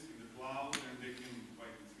radiologists in the cloud, and they can,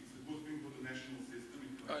 like, it's a good thing for the national system.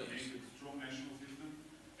 It's like make a strong national system,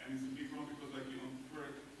 and it's a big one because, like, for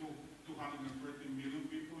 230 million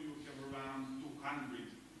people, you have around 200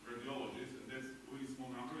 radiologists, and that's a really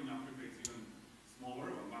small number. In Africa, it's even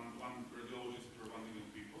smaller, one radiologist per 1 million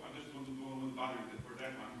people. I just want to go on bother for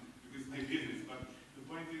that one because it's my business. But the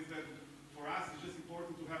point is that for us, it's just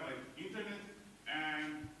important to have, like, internet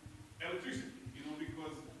and electricity,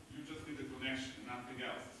 because you just need a connection, nothing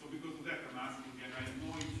else. So because of that, I'm asking, and I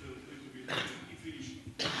know it's a little bit, it's an issue.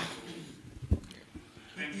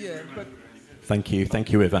 Thank you very much.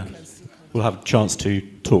 Thank you, Ivan. We'll have a chance to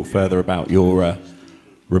talk further about your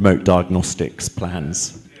remote diagnostics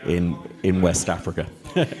plans in West Africa.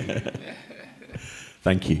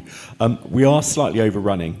 Thank you. We are slightly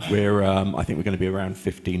overrunning. I think we're going to be around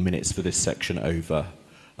 15 minutes for this section over.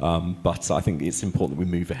 But I think it's important that we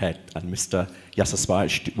move ahead. And Mr.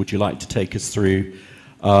 Yasaspaj, would you like to take us through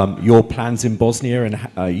your plans in Bosnia? And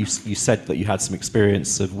you said that you had some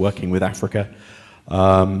experience of working with Africa.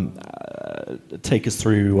 Take us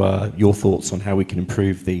through your thoughts on how we can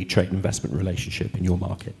improve the trade and investment relationship in your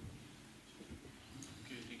market.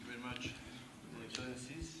 Okay, thank you very much,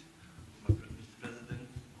 Excellencies, Mr. President,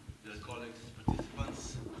 dear colleagues,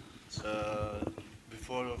 participants.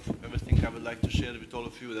 Before everything, I would like to share with all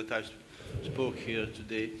of you that I spoke here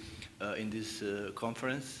today in this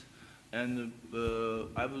conference. And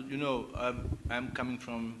I will, you know, I'm coming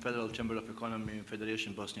from Federal Chamber of Economy in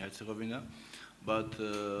Federation Bosnia-Herzegovina. But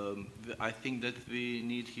I think that we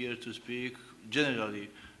need here to speak generally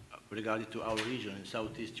regarding to our region, in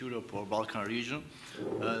Southeast Europe or Balkan region.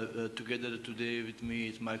 Together today with me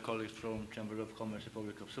is my colleague from Chamber of Commerce,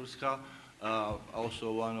 Republic of Srpska,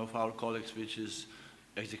 also one of our colleagues which is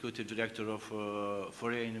Executive Director of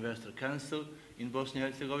Foreign Investor Council in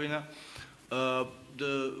Bosnia-Herzegovina.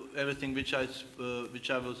 Everything which I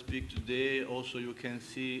will speak today, also you can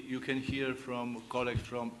hear from colleagues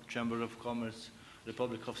from Chamber of Commerce,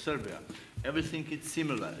 Republic of Serbia. Everything is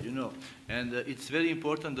similar, you know, and it's very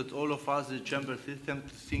important that all of us, the chamber system,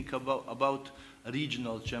 think about a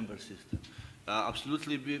regional chamber system.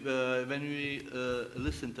 Absolutely, when we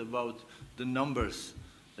listened about the numbers,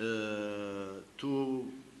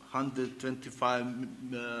 225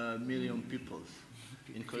 million people.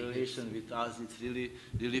 In correlation with us, it's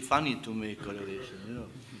really funny to make correlation, you know.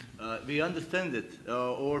 We understand it,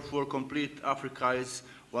 or for complete Africa is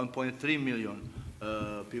 1.3 million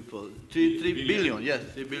people, 3 billion, yes,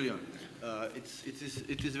 3 billion.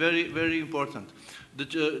 It is very, very important.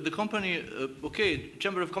 The company, okay,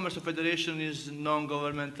 Chamber of Commerce of Federation is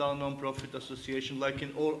non-governmental, non-profit association like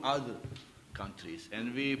in all other countries,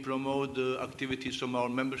 and we promote the activities from our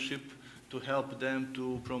membership to help them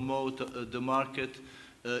to promote the market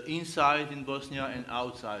inside in Bosnia and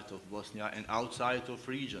outside of Bosnia and outside of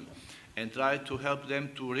region, and try to help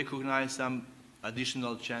them to recognize some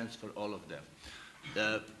additional chance for all of them.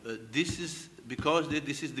 This is because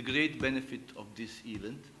this is the great benefit of this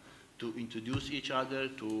event, to introduce each other,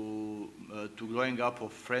 to growing up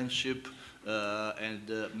of friendship and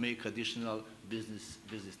make additional business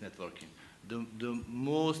networking. The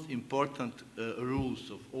most important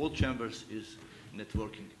rules of all chambers is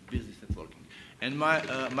networking, business networking. And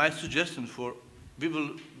my suggestion for we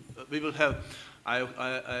will have I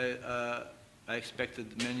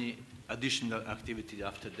expected many additional activities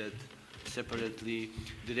after that, separately,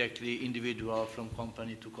 directly, individual, from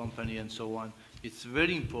company to company, and so on. It's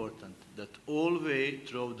very important that all way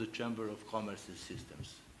through the Chamber of Commerce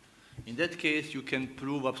systems. In that case, you can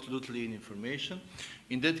prove absolutely in information.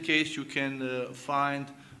 In that case, you can find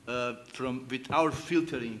with our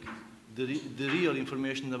filtering the real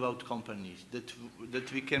information about companies, that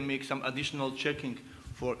we can make some additional checking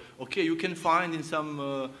for. Okay, you can find in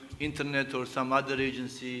some internet or some other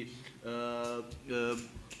agency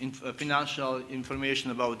financial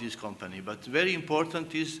information about this company, but very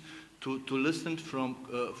important is to listen from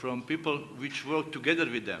people which work together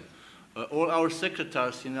with them. All our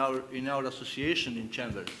secretaries in our association in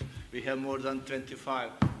chambers, we have more than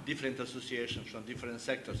 25 different associations from different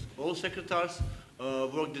sectors. All secretaries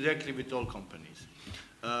work directly with all companies,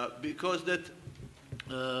 because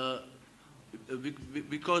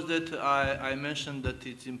I mentioned that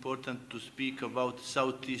it's important to speak about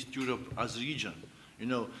Southeast Europe as region. You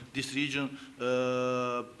know, this region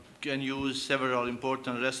can use several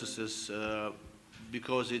important resources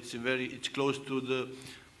because it's close to the.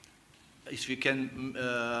 If we can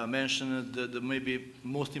mention the maybe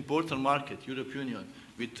most important market, European Union,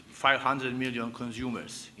 with 500 million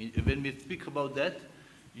consumers. When we speak about that,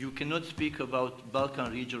 you cannot speak about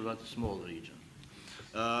Balkan region or a small region.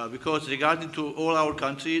 Because regarding to all our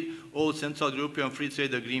countries, all Central European Free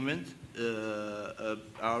Trade Agreement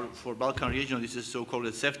are for Balkan region, this is so-called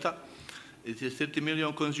CEFTA. It is 30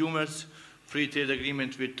 million consumers. Free trade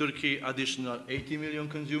agreement with Turkey, additional 80 million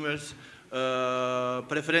consumers.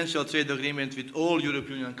 Preferential trade agreement with all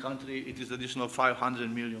European Union countries, it is additional 500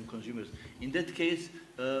 million consumers. In that case,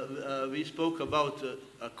 we spoke about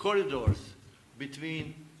corridors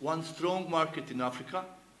between one strong market in Africa,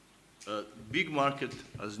 a big market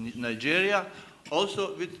as Nigeria,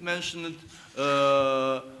 also we mentioned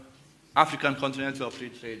African continental free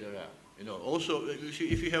trade area. You know, also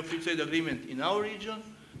if you have free trade agreement in our region,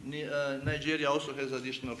 Nigeria also has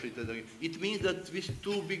additional free trade agreement. It means that these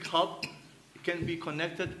two big hubs can be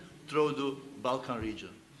connected through the Balkan region.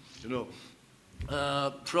 You know,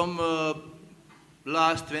 from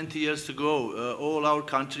last 20 years ago, all our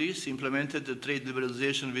countries implemented the trade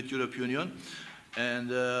liberalization with European Union,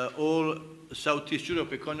 and all Southeast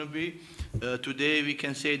Europe economy, today we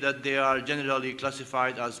can say that they are generally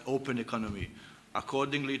classified as open economy.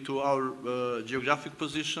 Accordingly to our geographic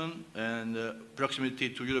position and proximity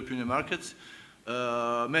to European markets,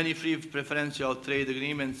 many free preferential trade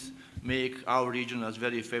agreements make our region as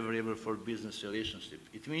very favorable for business relationship.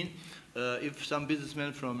 It means if some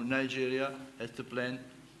businessman from Nigeria has to plan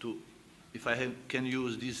to, if I can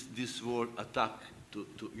use this word, attack to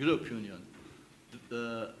European Union,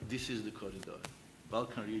 this is the corridor.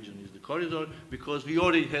 Balkan region is the corridor because we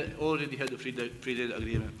already had a free trade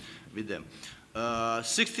agreement with them.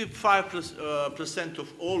 65%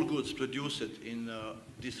 of all goods produced in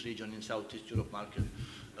this region, in Southeast Europe market,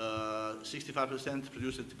 65%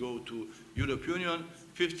 produced go to European Union,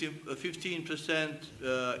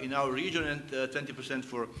 15% in our region, and 20%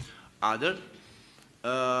 for other.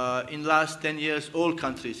 In last 10 years, all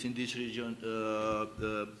countries in this region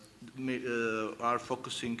are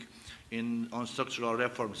focusing on structural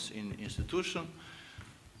reforms in institution.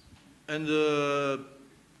 And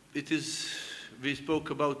we spoke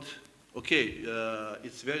about, okay,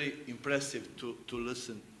 it's very impressive to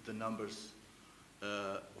listen the numbers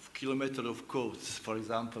of kilometer of coasts, for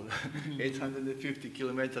example, 850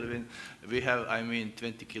 kilometers when we have,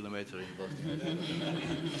 20 kilometers in Bosnia.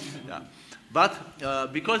 Yeah. But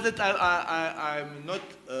because that I'm not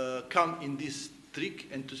come in this trick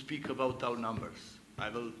and to speak about our numbers. I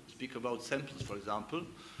will speak about samples, for example.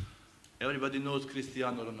 Everybody knows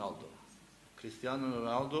Cristiano Ronaldo. Cristiano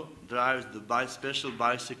Ronaldo drives the special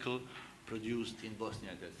bicycle produced in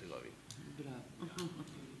Bosnia and Herzegovina.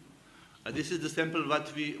 This is the sample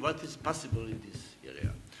what is possible in this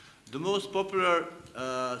area. The most popular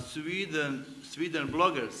Sweden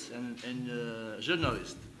bloggers and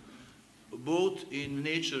journalists, both in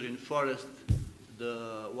nature and forest,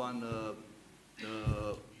 the one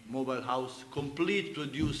mobile house complete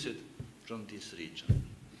produced from this region.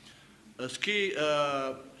 A ski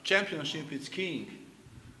championship in skiing.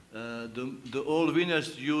 All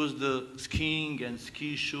winners use the skiing and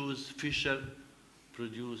ski shoes Fischer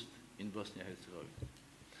produced in Bosnia and Herzegovina.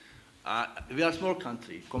 We are a small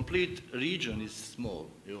country. Complete region is small,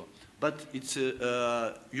 you know. But it's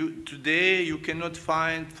today you cannot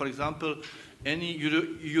find, for example, any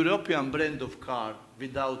European brand of car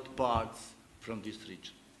without parts from this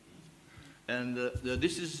region. And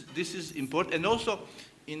this is important. And also,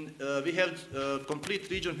 we have complete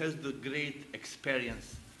region has the great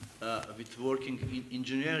experience with working in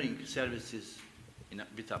engineering services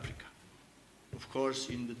with Africa. Of course,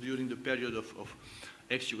 during the period of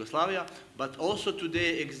ex-Yugoslavia, but also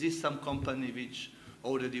today exists some company which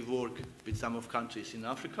already work with some of countries in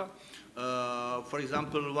Africa. For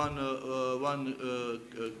example,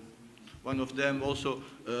 one of them also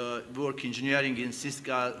work engineering in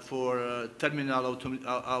Cisco for terminal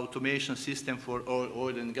automation system for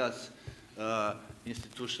oil and gas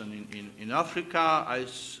institution in Africa. I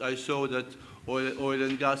saw that oil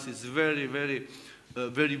and gas is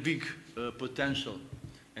very big potential.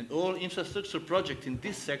 And all infrastructure projects in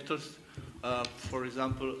these sectors, for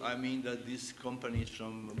example, I mean that these companies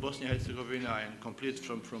from Bosnia and Herzegovina and complete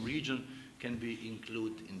from region can be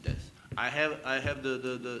included in this. I have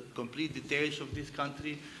the complete details of this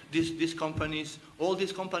country. These companies, all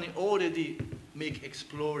these companies already make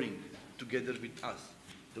exploring together with us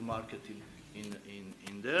the market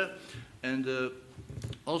in there. And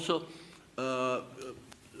also,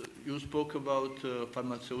 you spoke about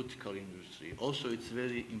pharmaceutical industry. Also, it's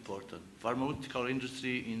very important. Pharmaceutical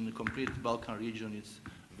industry in the complete Balkan region is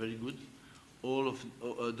very good.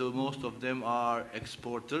 Most of them are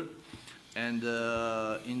exporter. And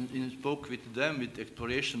spoke with them with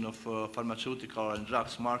exploration of pharmaceutical and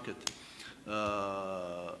drugs market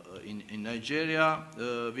in Nigeria.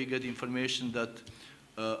 We get information that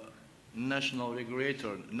national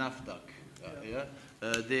regulator, NAFDAC,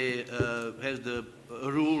 they has the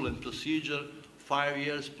rule and procedure 5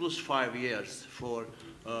 years plus 5 years for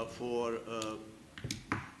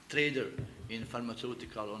trader in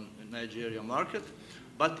pharmaceutical on Nigeria market,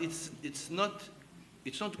 but it's not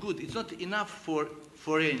good. It's not enough for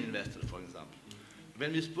foreign investors, for example.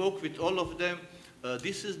 When we spoke with all of them,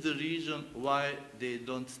 this is the reason why they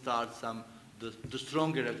don't start the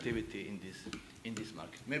stronger activity in this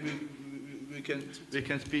market. Maybe we can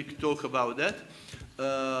talk about that.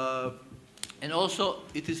 And also,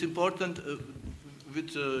 it is important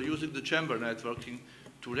with using the chamber networking.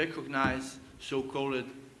 to recognize so-called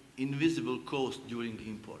invisible cost during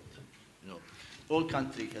import. You know, all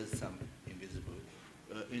country has some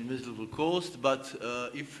invisible cost, but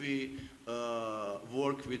if we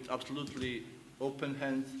work with absolutely open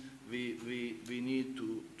hands, we need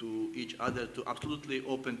to each other to absolutely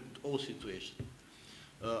open all situations.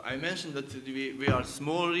 I mentioned that we are a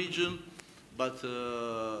small region, but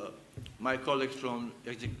my colleagues from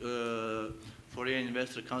Foreign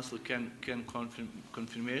Investor Council can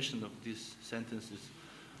confirmation of these sentences.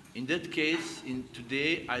 In that case,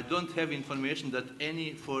 today, I don't have information that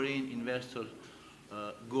any foreign investor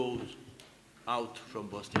goes out from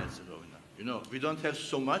Bosnia and Herzegovina. You know, we don't have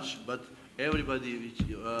so much, but everybody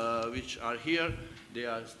which are here, they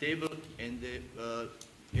are stable, and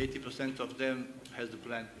 80% of them has the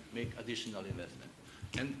plan to make additional investment.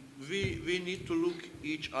 And we need to look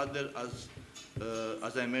each other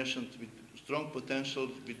as I mentioned, with strong potential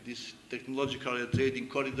with this technological trading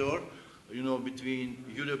corridor, you know, between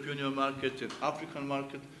European Union market and African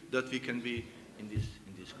market, that we can be in this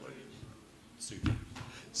corridor. Super.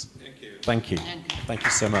 Thank you. Thank you. Thank you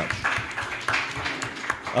so much.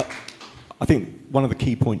 I think one of the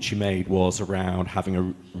key points you made was around having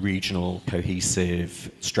a regional cohesive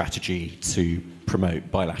strategy to promote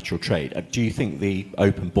bilateral trade. Do you think the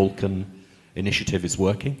Open Balkan initiative is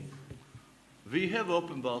working? We have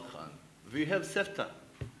Open Balkan. We have CEFTA.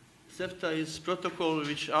 CEFTA is protocol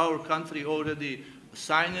which our country already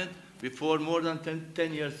signed before more than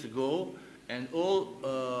 10 years ago. And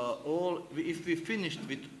if we finished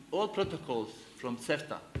with all protocols from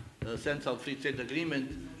CEFTA, Central Free Trade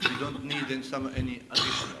Agreement, we don't need any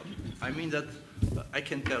additional. I mean that I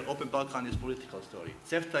can tell Open Balkan is political story.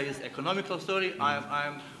 CEFTA is economical story. I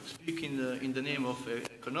am speaking in the name of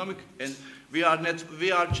economic, and we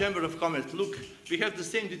are Chamber of Commerce. Look, we have the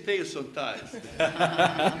same details on ties,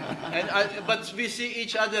 but we see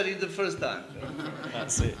each other in the first time.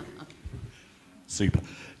 That's it. Super.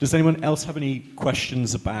 Does anyone else have any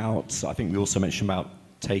questions about, I think we also mentioned about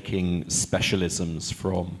taking specialisms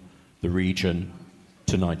from the region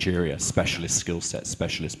to Nigeria, specialist skill sets,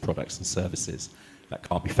 specialist products and services that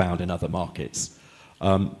can't be found in other markets.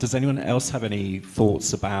 Does anyone else have any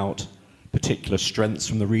thoughts about particular strengths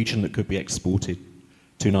from the region that could be exported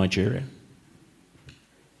to Nigeria?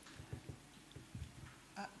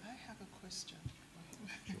 I have a question.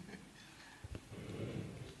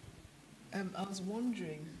 I was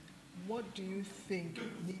wondering, what do you think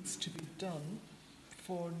needs to be done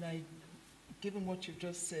for, given what you've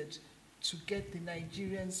just said, to get the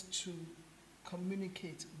Nigerians to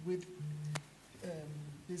communicate with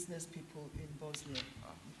business people in Bosnia?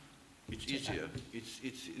 It's easier.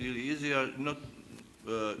 It's really easier, not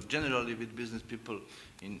generally with business people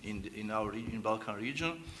in our Balkan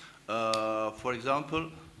region. For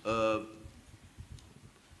example,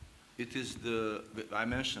 it is I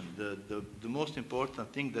mentioned the most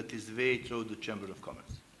important thing that is way through the Chamber of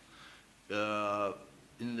Commerce.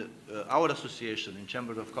 Our association in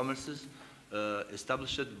Chamber of Commerce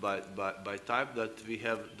established by type that we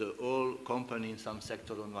have the whole company in some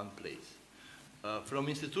sector on one place. From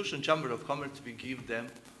institution Chamber of Commerce, we give them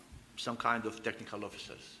some kind of technical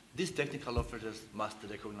officers. These technical officers must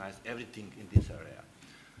recognize everything in this area.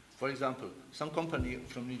 For example, some company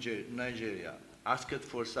from Nigeria asked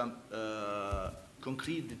for some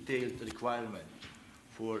concrete detailed requirement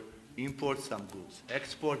for import some goods,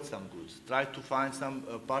 export some goods, try to find some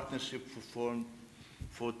partnership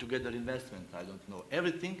for together investment, I don't know,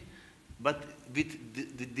 everything, but with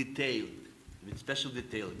the detail, with special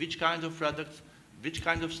detail, which kind of products, which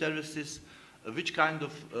kind of services, which kind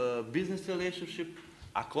of business relationship.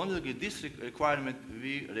 According to this requirement,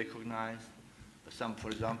 we recognize some, for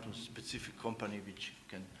example, specific company which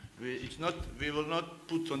can, we will not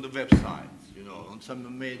put on the website, you know, on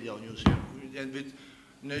some media or news. And with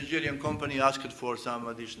Nigerian company asked for some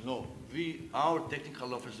additional. No, our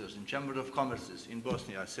technical officers in Chamber of Commerce in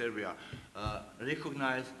Bosnia, Serbia,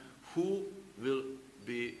 recognize who will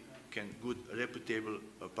be good, reputable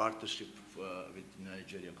partnership with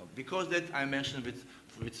Nigerian company. Because that I mentioned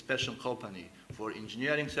with special company for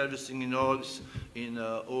engineering servicing in oils, in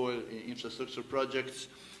oil infrastructure projects,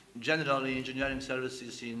 generally engineering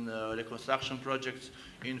services in reconstruction projects,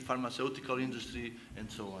 in pharmaceutical industry,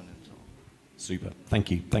 and so on and so on. Super.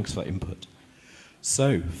 Thank you. Thanks for that input.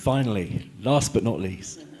 So, finally, last but not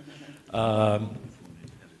least, Mrs.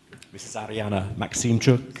 Ariana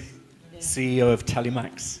Maximchuk, yes. CEO of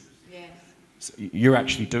Telemax. Yes. So you're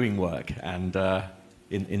actually doing work and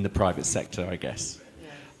in the private sector, I guess.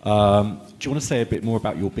 Do you want to say a bit more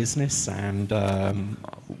about your business, and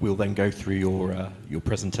we'll then go through your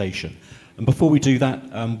presentation. And before we do that,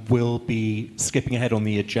 we'll be skipping ahead on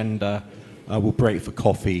the agenda. We'll break for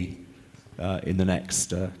coffee in the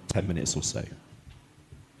next 10 minutes or so.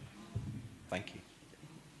 Thank you.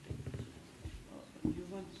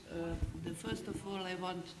 First of all, I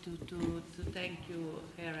want to thank you,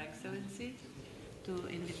 Her Excellency, to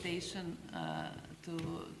invitation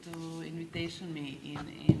me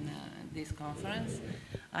in this conference.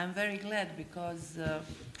 I'm very glad because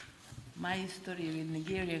my history with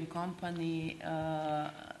Nigerian company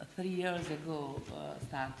 3 years ago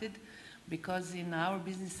started, because in our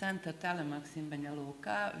business center Telemax in Banja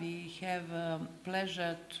Luka we have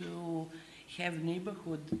pleasure to have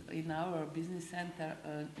neighborhood in our business center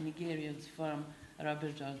Nigerian firm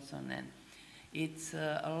Robert Johnson, and it's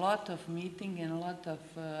a lot of meeting and a lot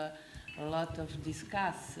of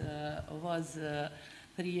discuss was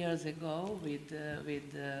 3 years ago with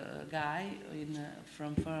a guy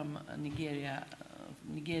from firm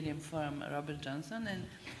Nigerian firm Robert Johnson, and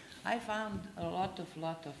I found a lot of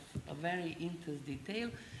very interesting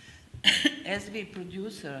detail. As we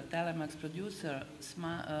producer, Telemax producer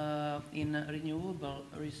in renewable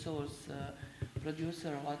resource,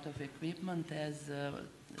 producer a lot of equipment as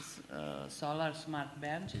solar smart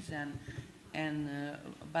benches and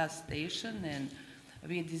bus station, and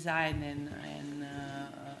we design and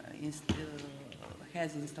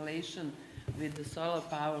has installation with the solar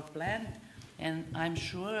power plant. And I'm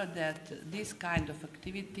sure that this kind of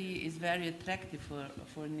activity is very attractive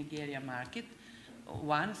for Nigeria market.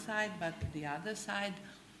 One side, but the other side,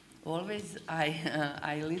 always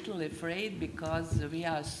I little afraid because we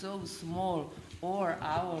are so small, or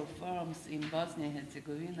our firms in Bosnia and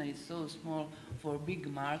Herzegovina is so small for big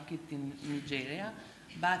market in Nigeria.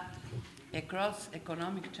 But across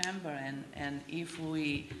economic chamber, and if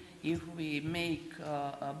we make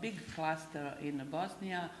a big cluster in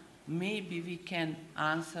Bosnia, maybe we can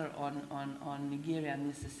answer on Nigeria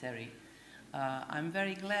necessary. I'm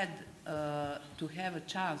very glad to have a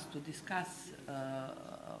chance to discuss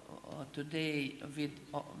today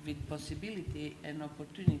with possibility and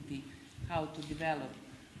opportunity how to develop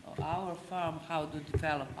our firm, how to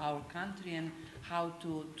develop our country, and how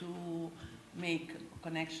to make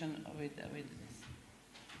connection with this.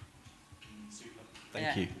 Super.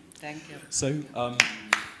 Thank you. Thank you. So,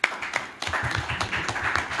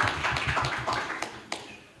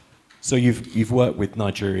 so you've worked with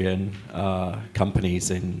Nigerian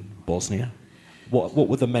companies in Bosnia. What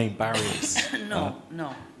were the main barriers? No,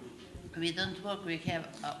 we don't work. We have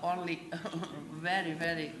only very,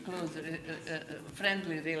 very close,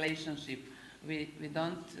 friendly relationship. We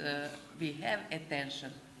don't. We have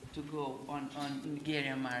attention to go on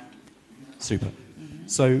Nigerian market. Super. Mm-hmm.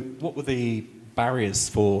 So, what were the barriers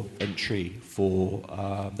for entry for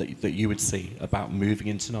that you would see about moving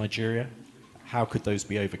into Nigeria? How could those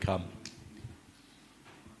be overcome?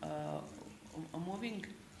 Moving.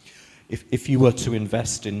 If you were to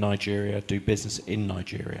invest in Nigeria, do business in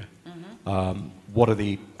Nigeria, mm-hmm. What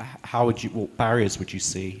barriers would you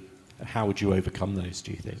see, and how would you overcome those,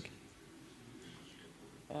 do you think?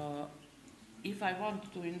 If I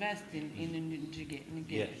want to invest in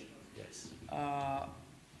Nigeria, yes.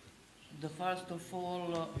 The first of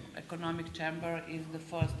all, economic chamber is the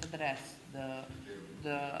first address.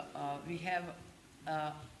 We have,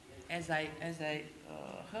 as I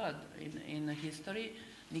heard in history,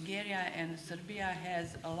 Nigeria and Serbia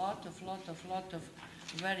has a lot of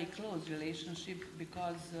very close relationship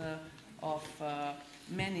because of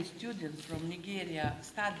many students from Nigeria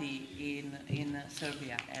study in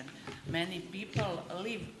Serbia, and many people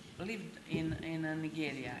lived in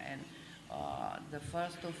Nigeria. And the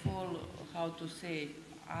first of all, how to say,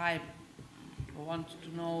 I want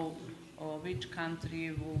to know which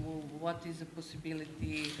country, what is the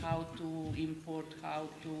possibility, how to import, how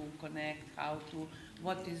to connect,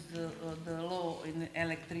 what is the law in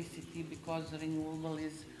electricity, because renewable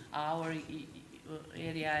is our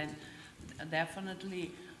area, and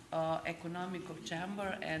definitely economic of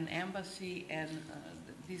chamber and embassy and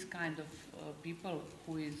this kind of people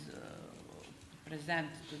who is present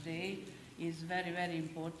today is very, very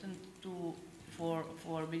important for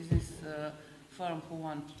business firm who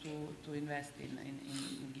want to invest in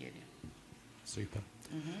Nigeria. Super.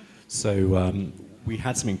 Mm-hmm. So we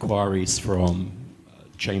had some inquiries from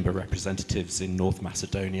chamber representatives in North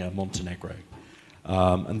Macedonia, Montenegro,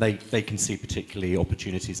 and they can see particularly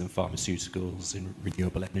opportunities in pharmaceuticals, in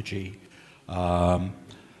renewable energy. I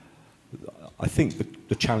think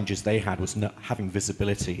the challenges they had was having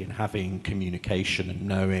visibility and having communication and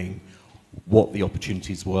knowing what the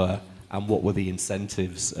opportunities were and what were the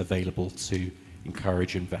incentives available to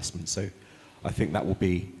encourage investment. So I think that will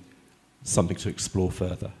be something to explore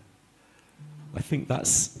further. I think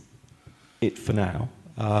that's it for now.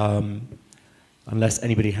 Unless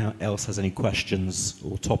anybody else has any questions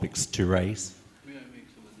or topics to raise. May I make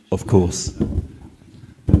some additional? Of course.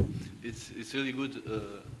 It's really good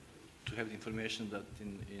to have the information that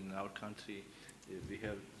in our country we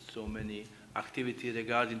have so many activity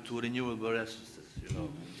regarding to renewable resources. You know,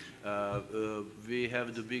 we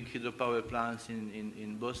have the big hydropower plants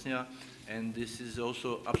in Bosnia, and this is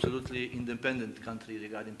also absolutely independent country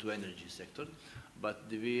regarding to energy sector. But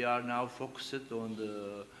we are now focused on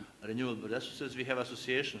the renewable resources. We have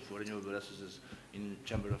association for renewable resources in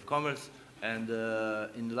Chamber of Commerce, and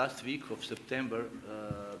in the last week of September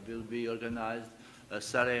will be organized a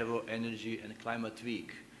Sarajevo Energy and Climate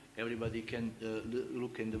Week. Everybody can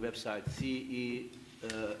look in the website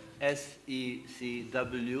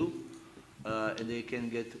SECW, and they can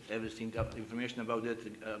get everything, information about that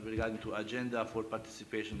regarding to agenda for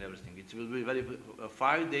participation and everything. It will be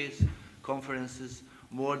 5 days conferences,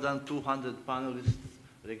 more than 200 panelists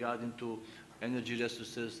regarding to energy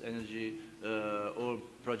resources, energy, or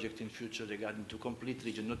project in future regarding to complete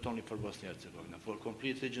region, not only for Bosnia and Herzegovina, for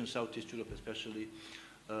complete region, Southeast Europe, especially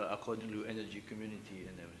according to energy community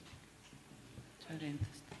and everything. Very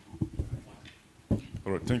interesting.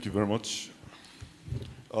 All right, thank you very much.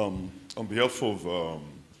 On behalf of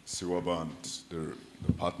Siwaba and the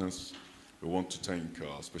partners, we want to thank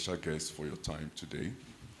our special guests for your time today.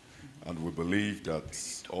 And we believe that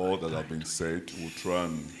all that have been said will try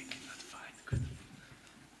and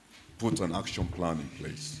put an action plan in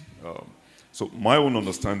place. So my own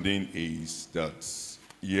understanding is that,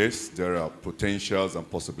 yes, there are potentials and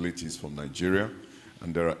possibilities from Nigeria,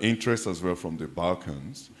 and there are interests as well from the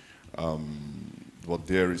Balkans, but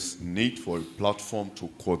there is need for a platform to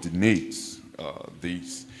coordinate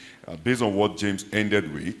these. Based on what James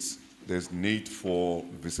ended with, there's need for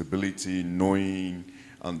visibility, knowing,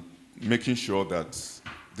 and making sure that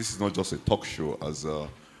this is not just a talk show as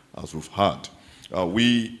we've had.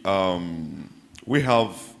 We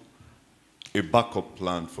have a backup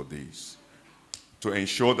plan for this to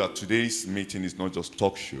ensure that today's meeting is not just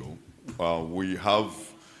talk show. We have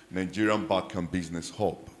Nigerian Balkan Business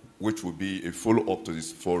Hub, which will be a follow-up to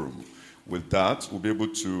this forum. With that, we'll be able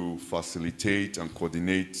to facilitate and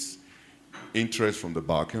coordinate interest from the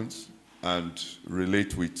Balkans and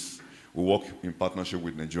relate with. We work in partnership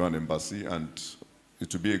with Nigerian Embassy, and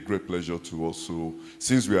it will be a great pleasure to also,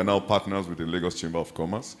 since we are now partners with the Lagos Chamber of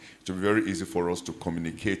Commerce, it will be very easy for us to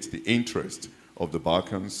communicate the interest of the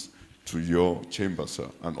Balkans to your chamber, sir,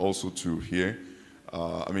 and also to hear,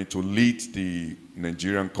 to lead the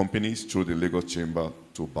Nigerian companies through the Lagos Chamber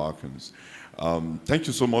to Balkans. Thank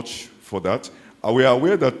you so much for that. We are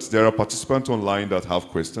aware that there are participants online that have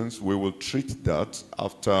questions. We will treat that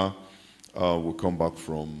after we come back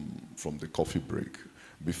from the coffee break.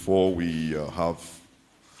 Before we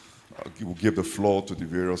we'll give the floor to the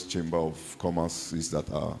various Chamber of Commerces that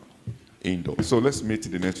are indoors. So let's meet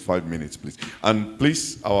in the next 5 minutes, please. And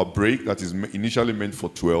please, our break that is initially meant for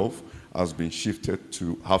 12 has been shifted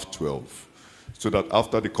to 12:30, so that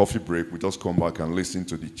after the coffee break, we just come back and listen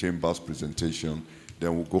to the Chamber's presentation,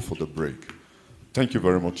 then we'll go for the break. Thank you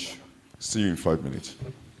very much. See you in 5 minutes.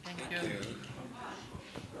 Thank you.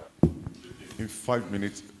 In 5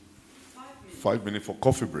 minutes, 5 minutes for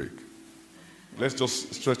coffee break. Let's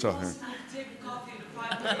just stretch our hand.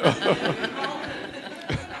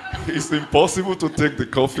 It's impossible to take the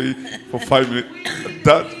coffee for 5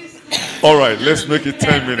 minutes. All right, let's make it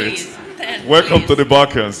 10 minutes. Welcome to the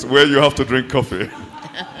Balkans, where you have to drink coffee.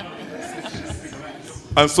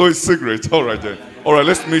 And so is cigarettes. All right, then. All right,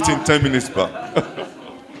 let's meet in 10 minutes back.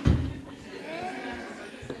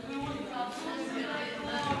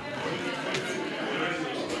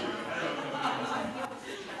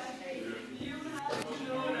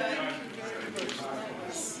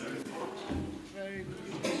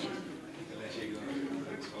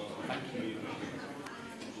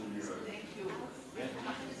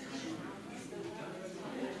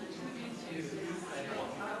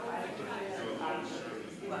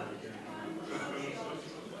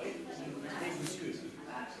 Excuse me.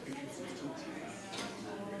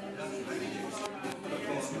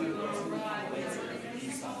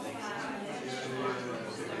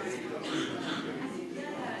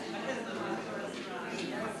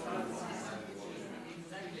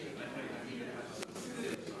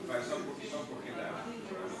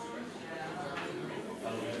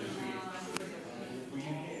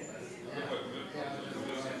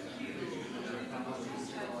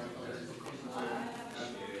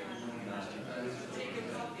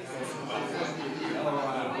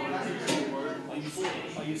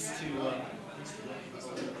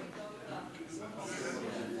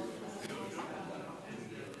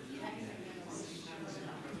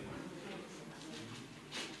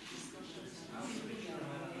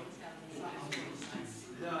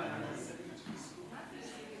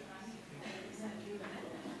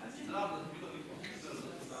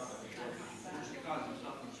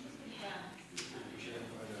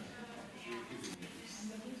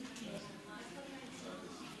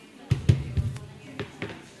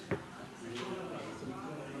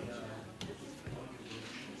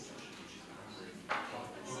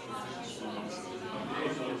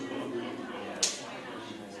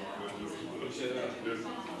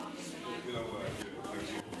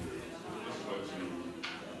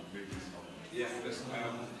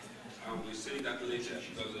 I will say that later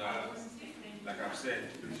because, like I've said,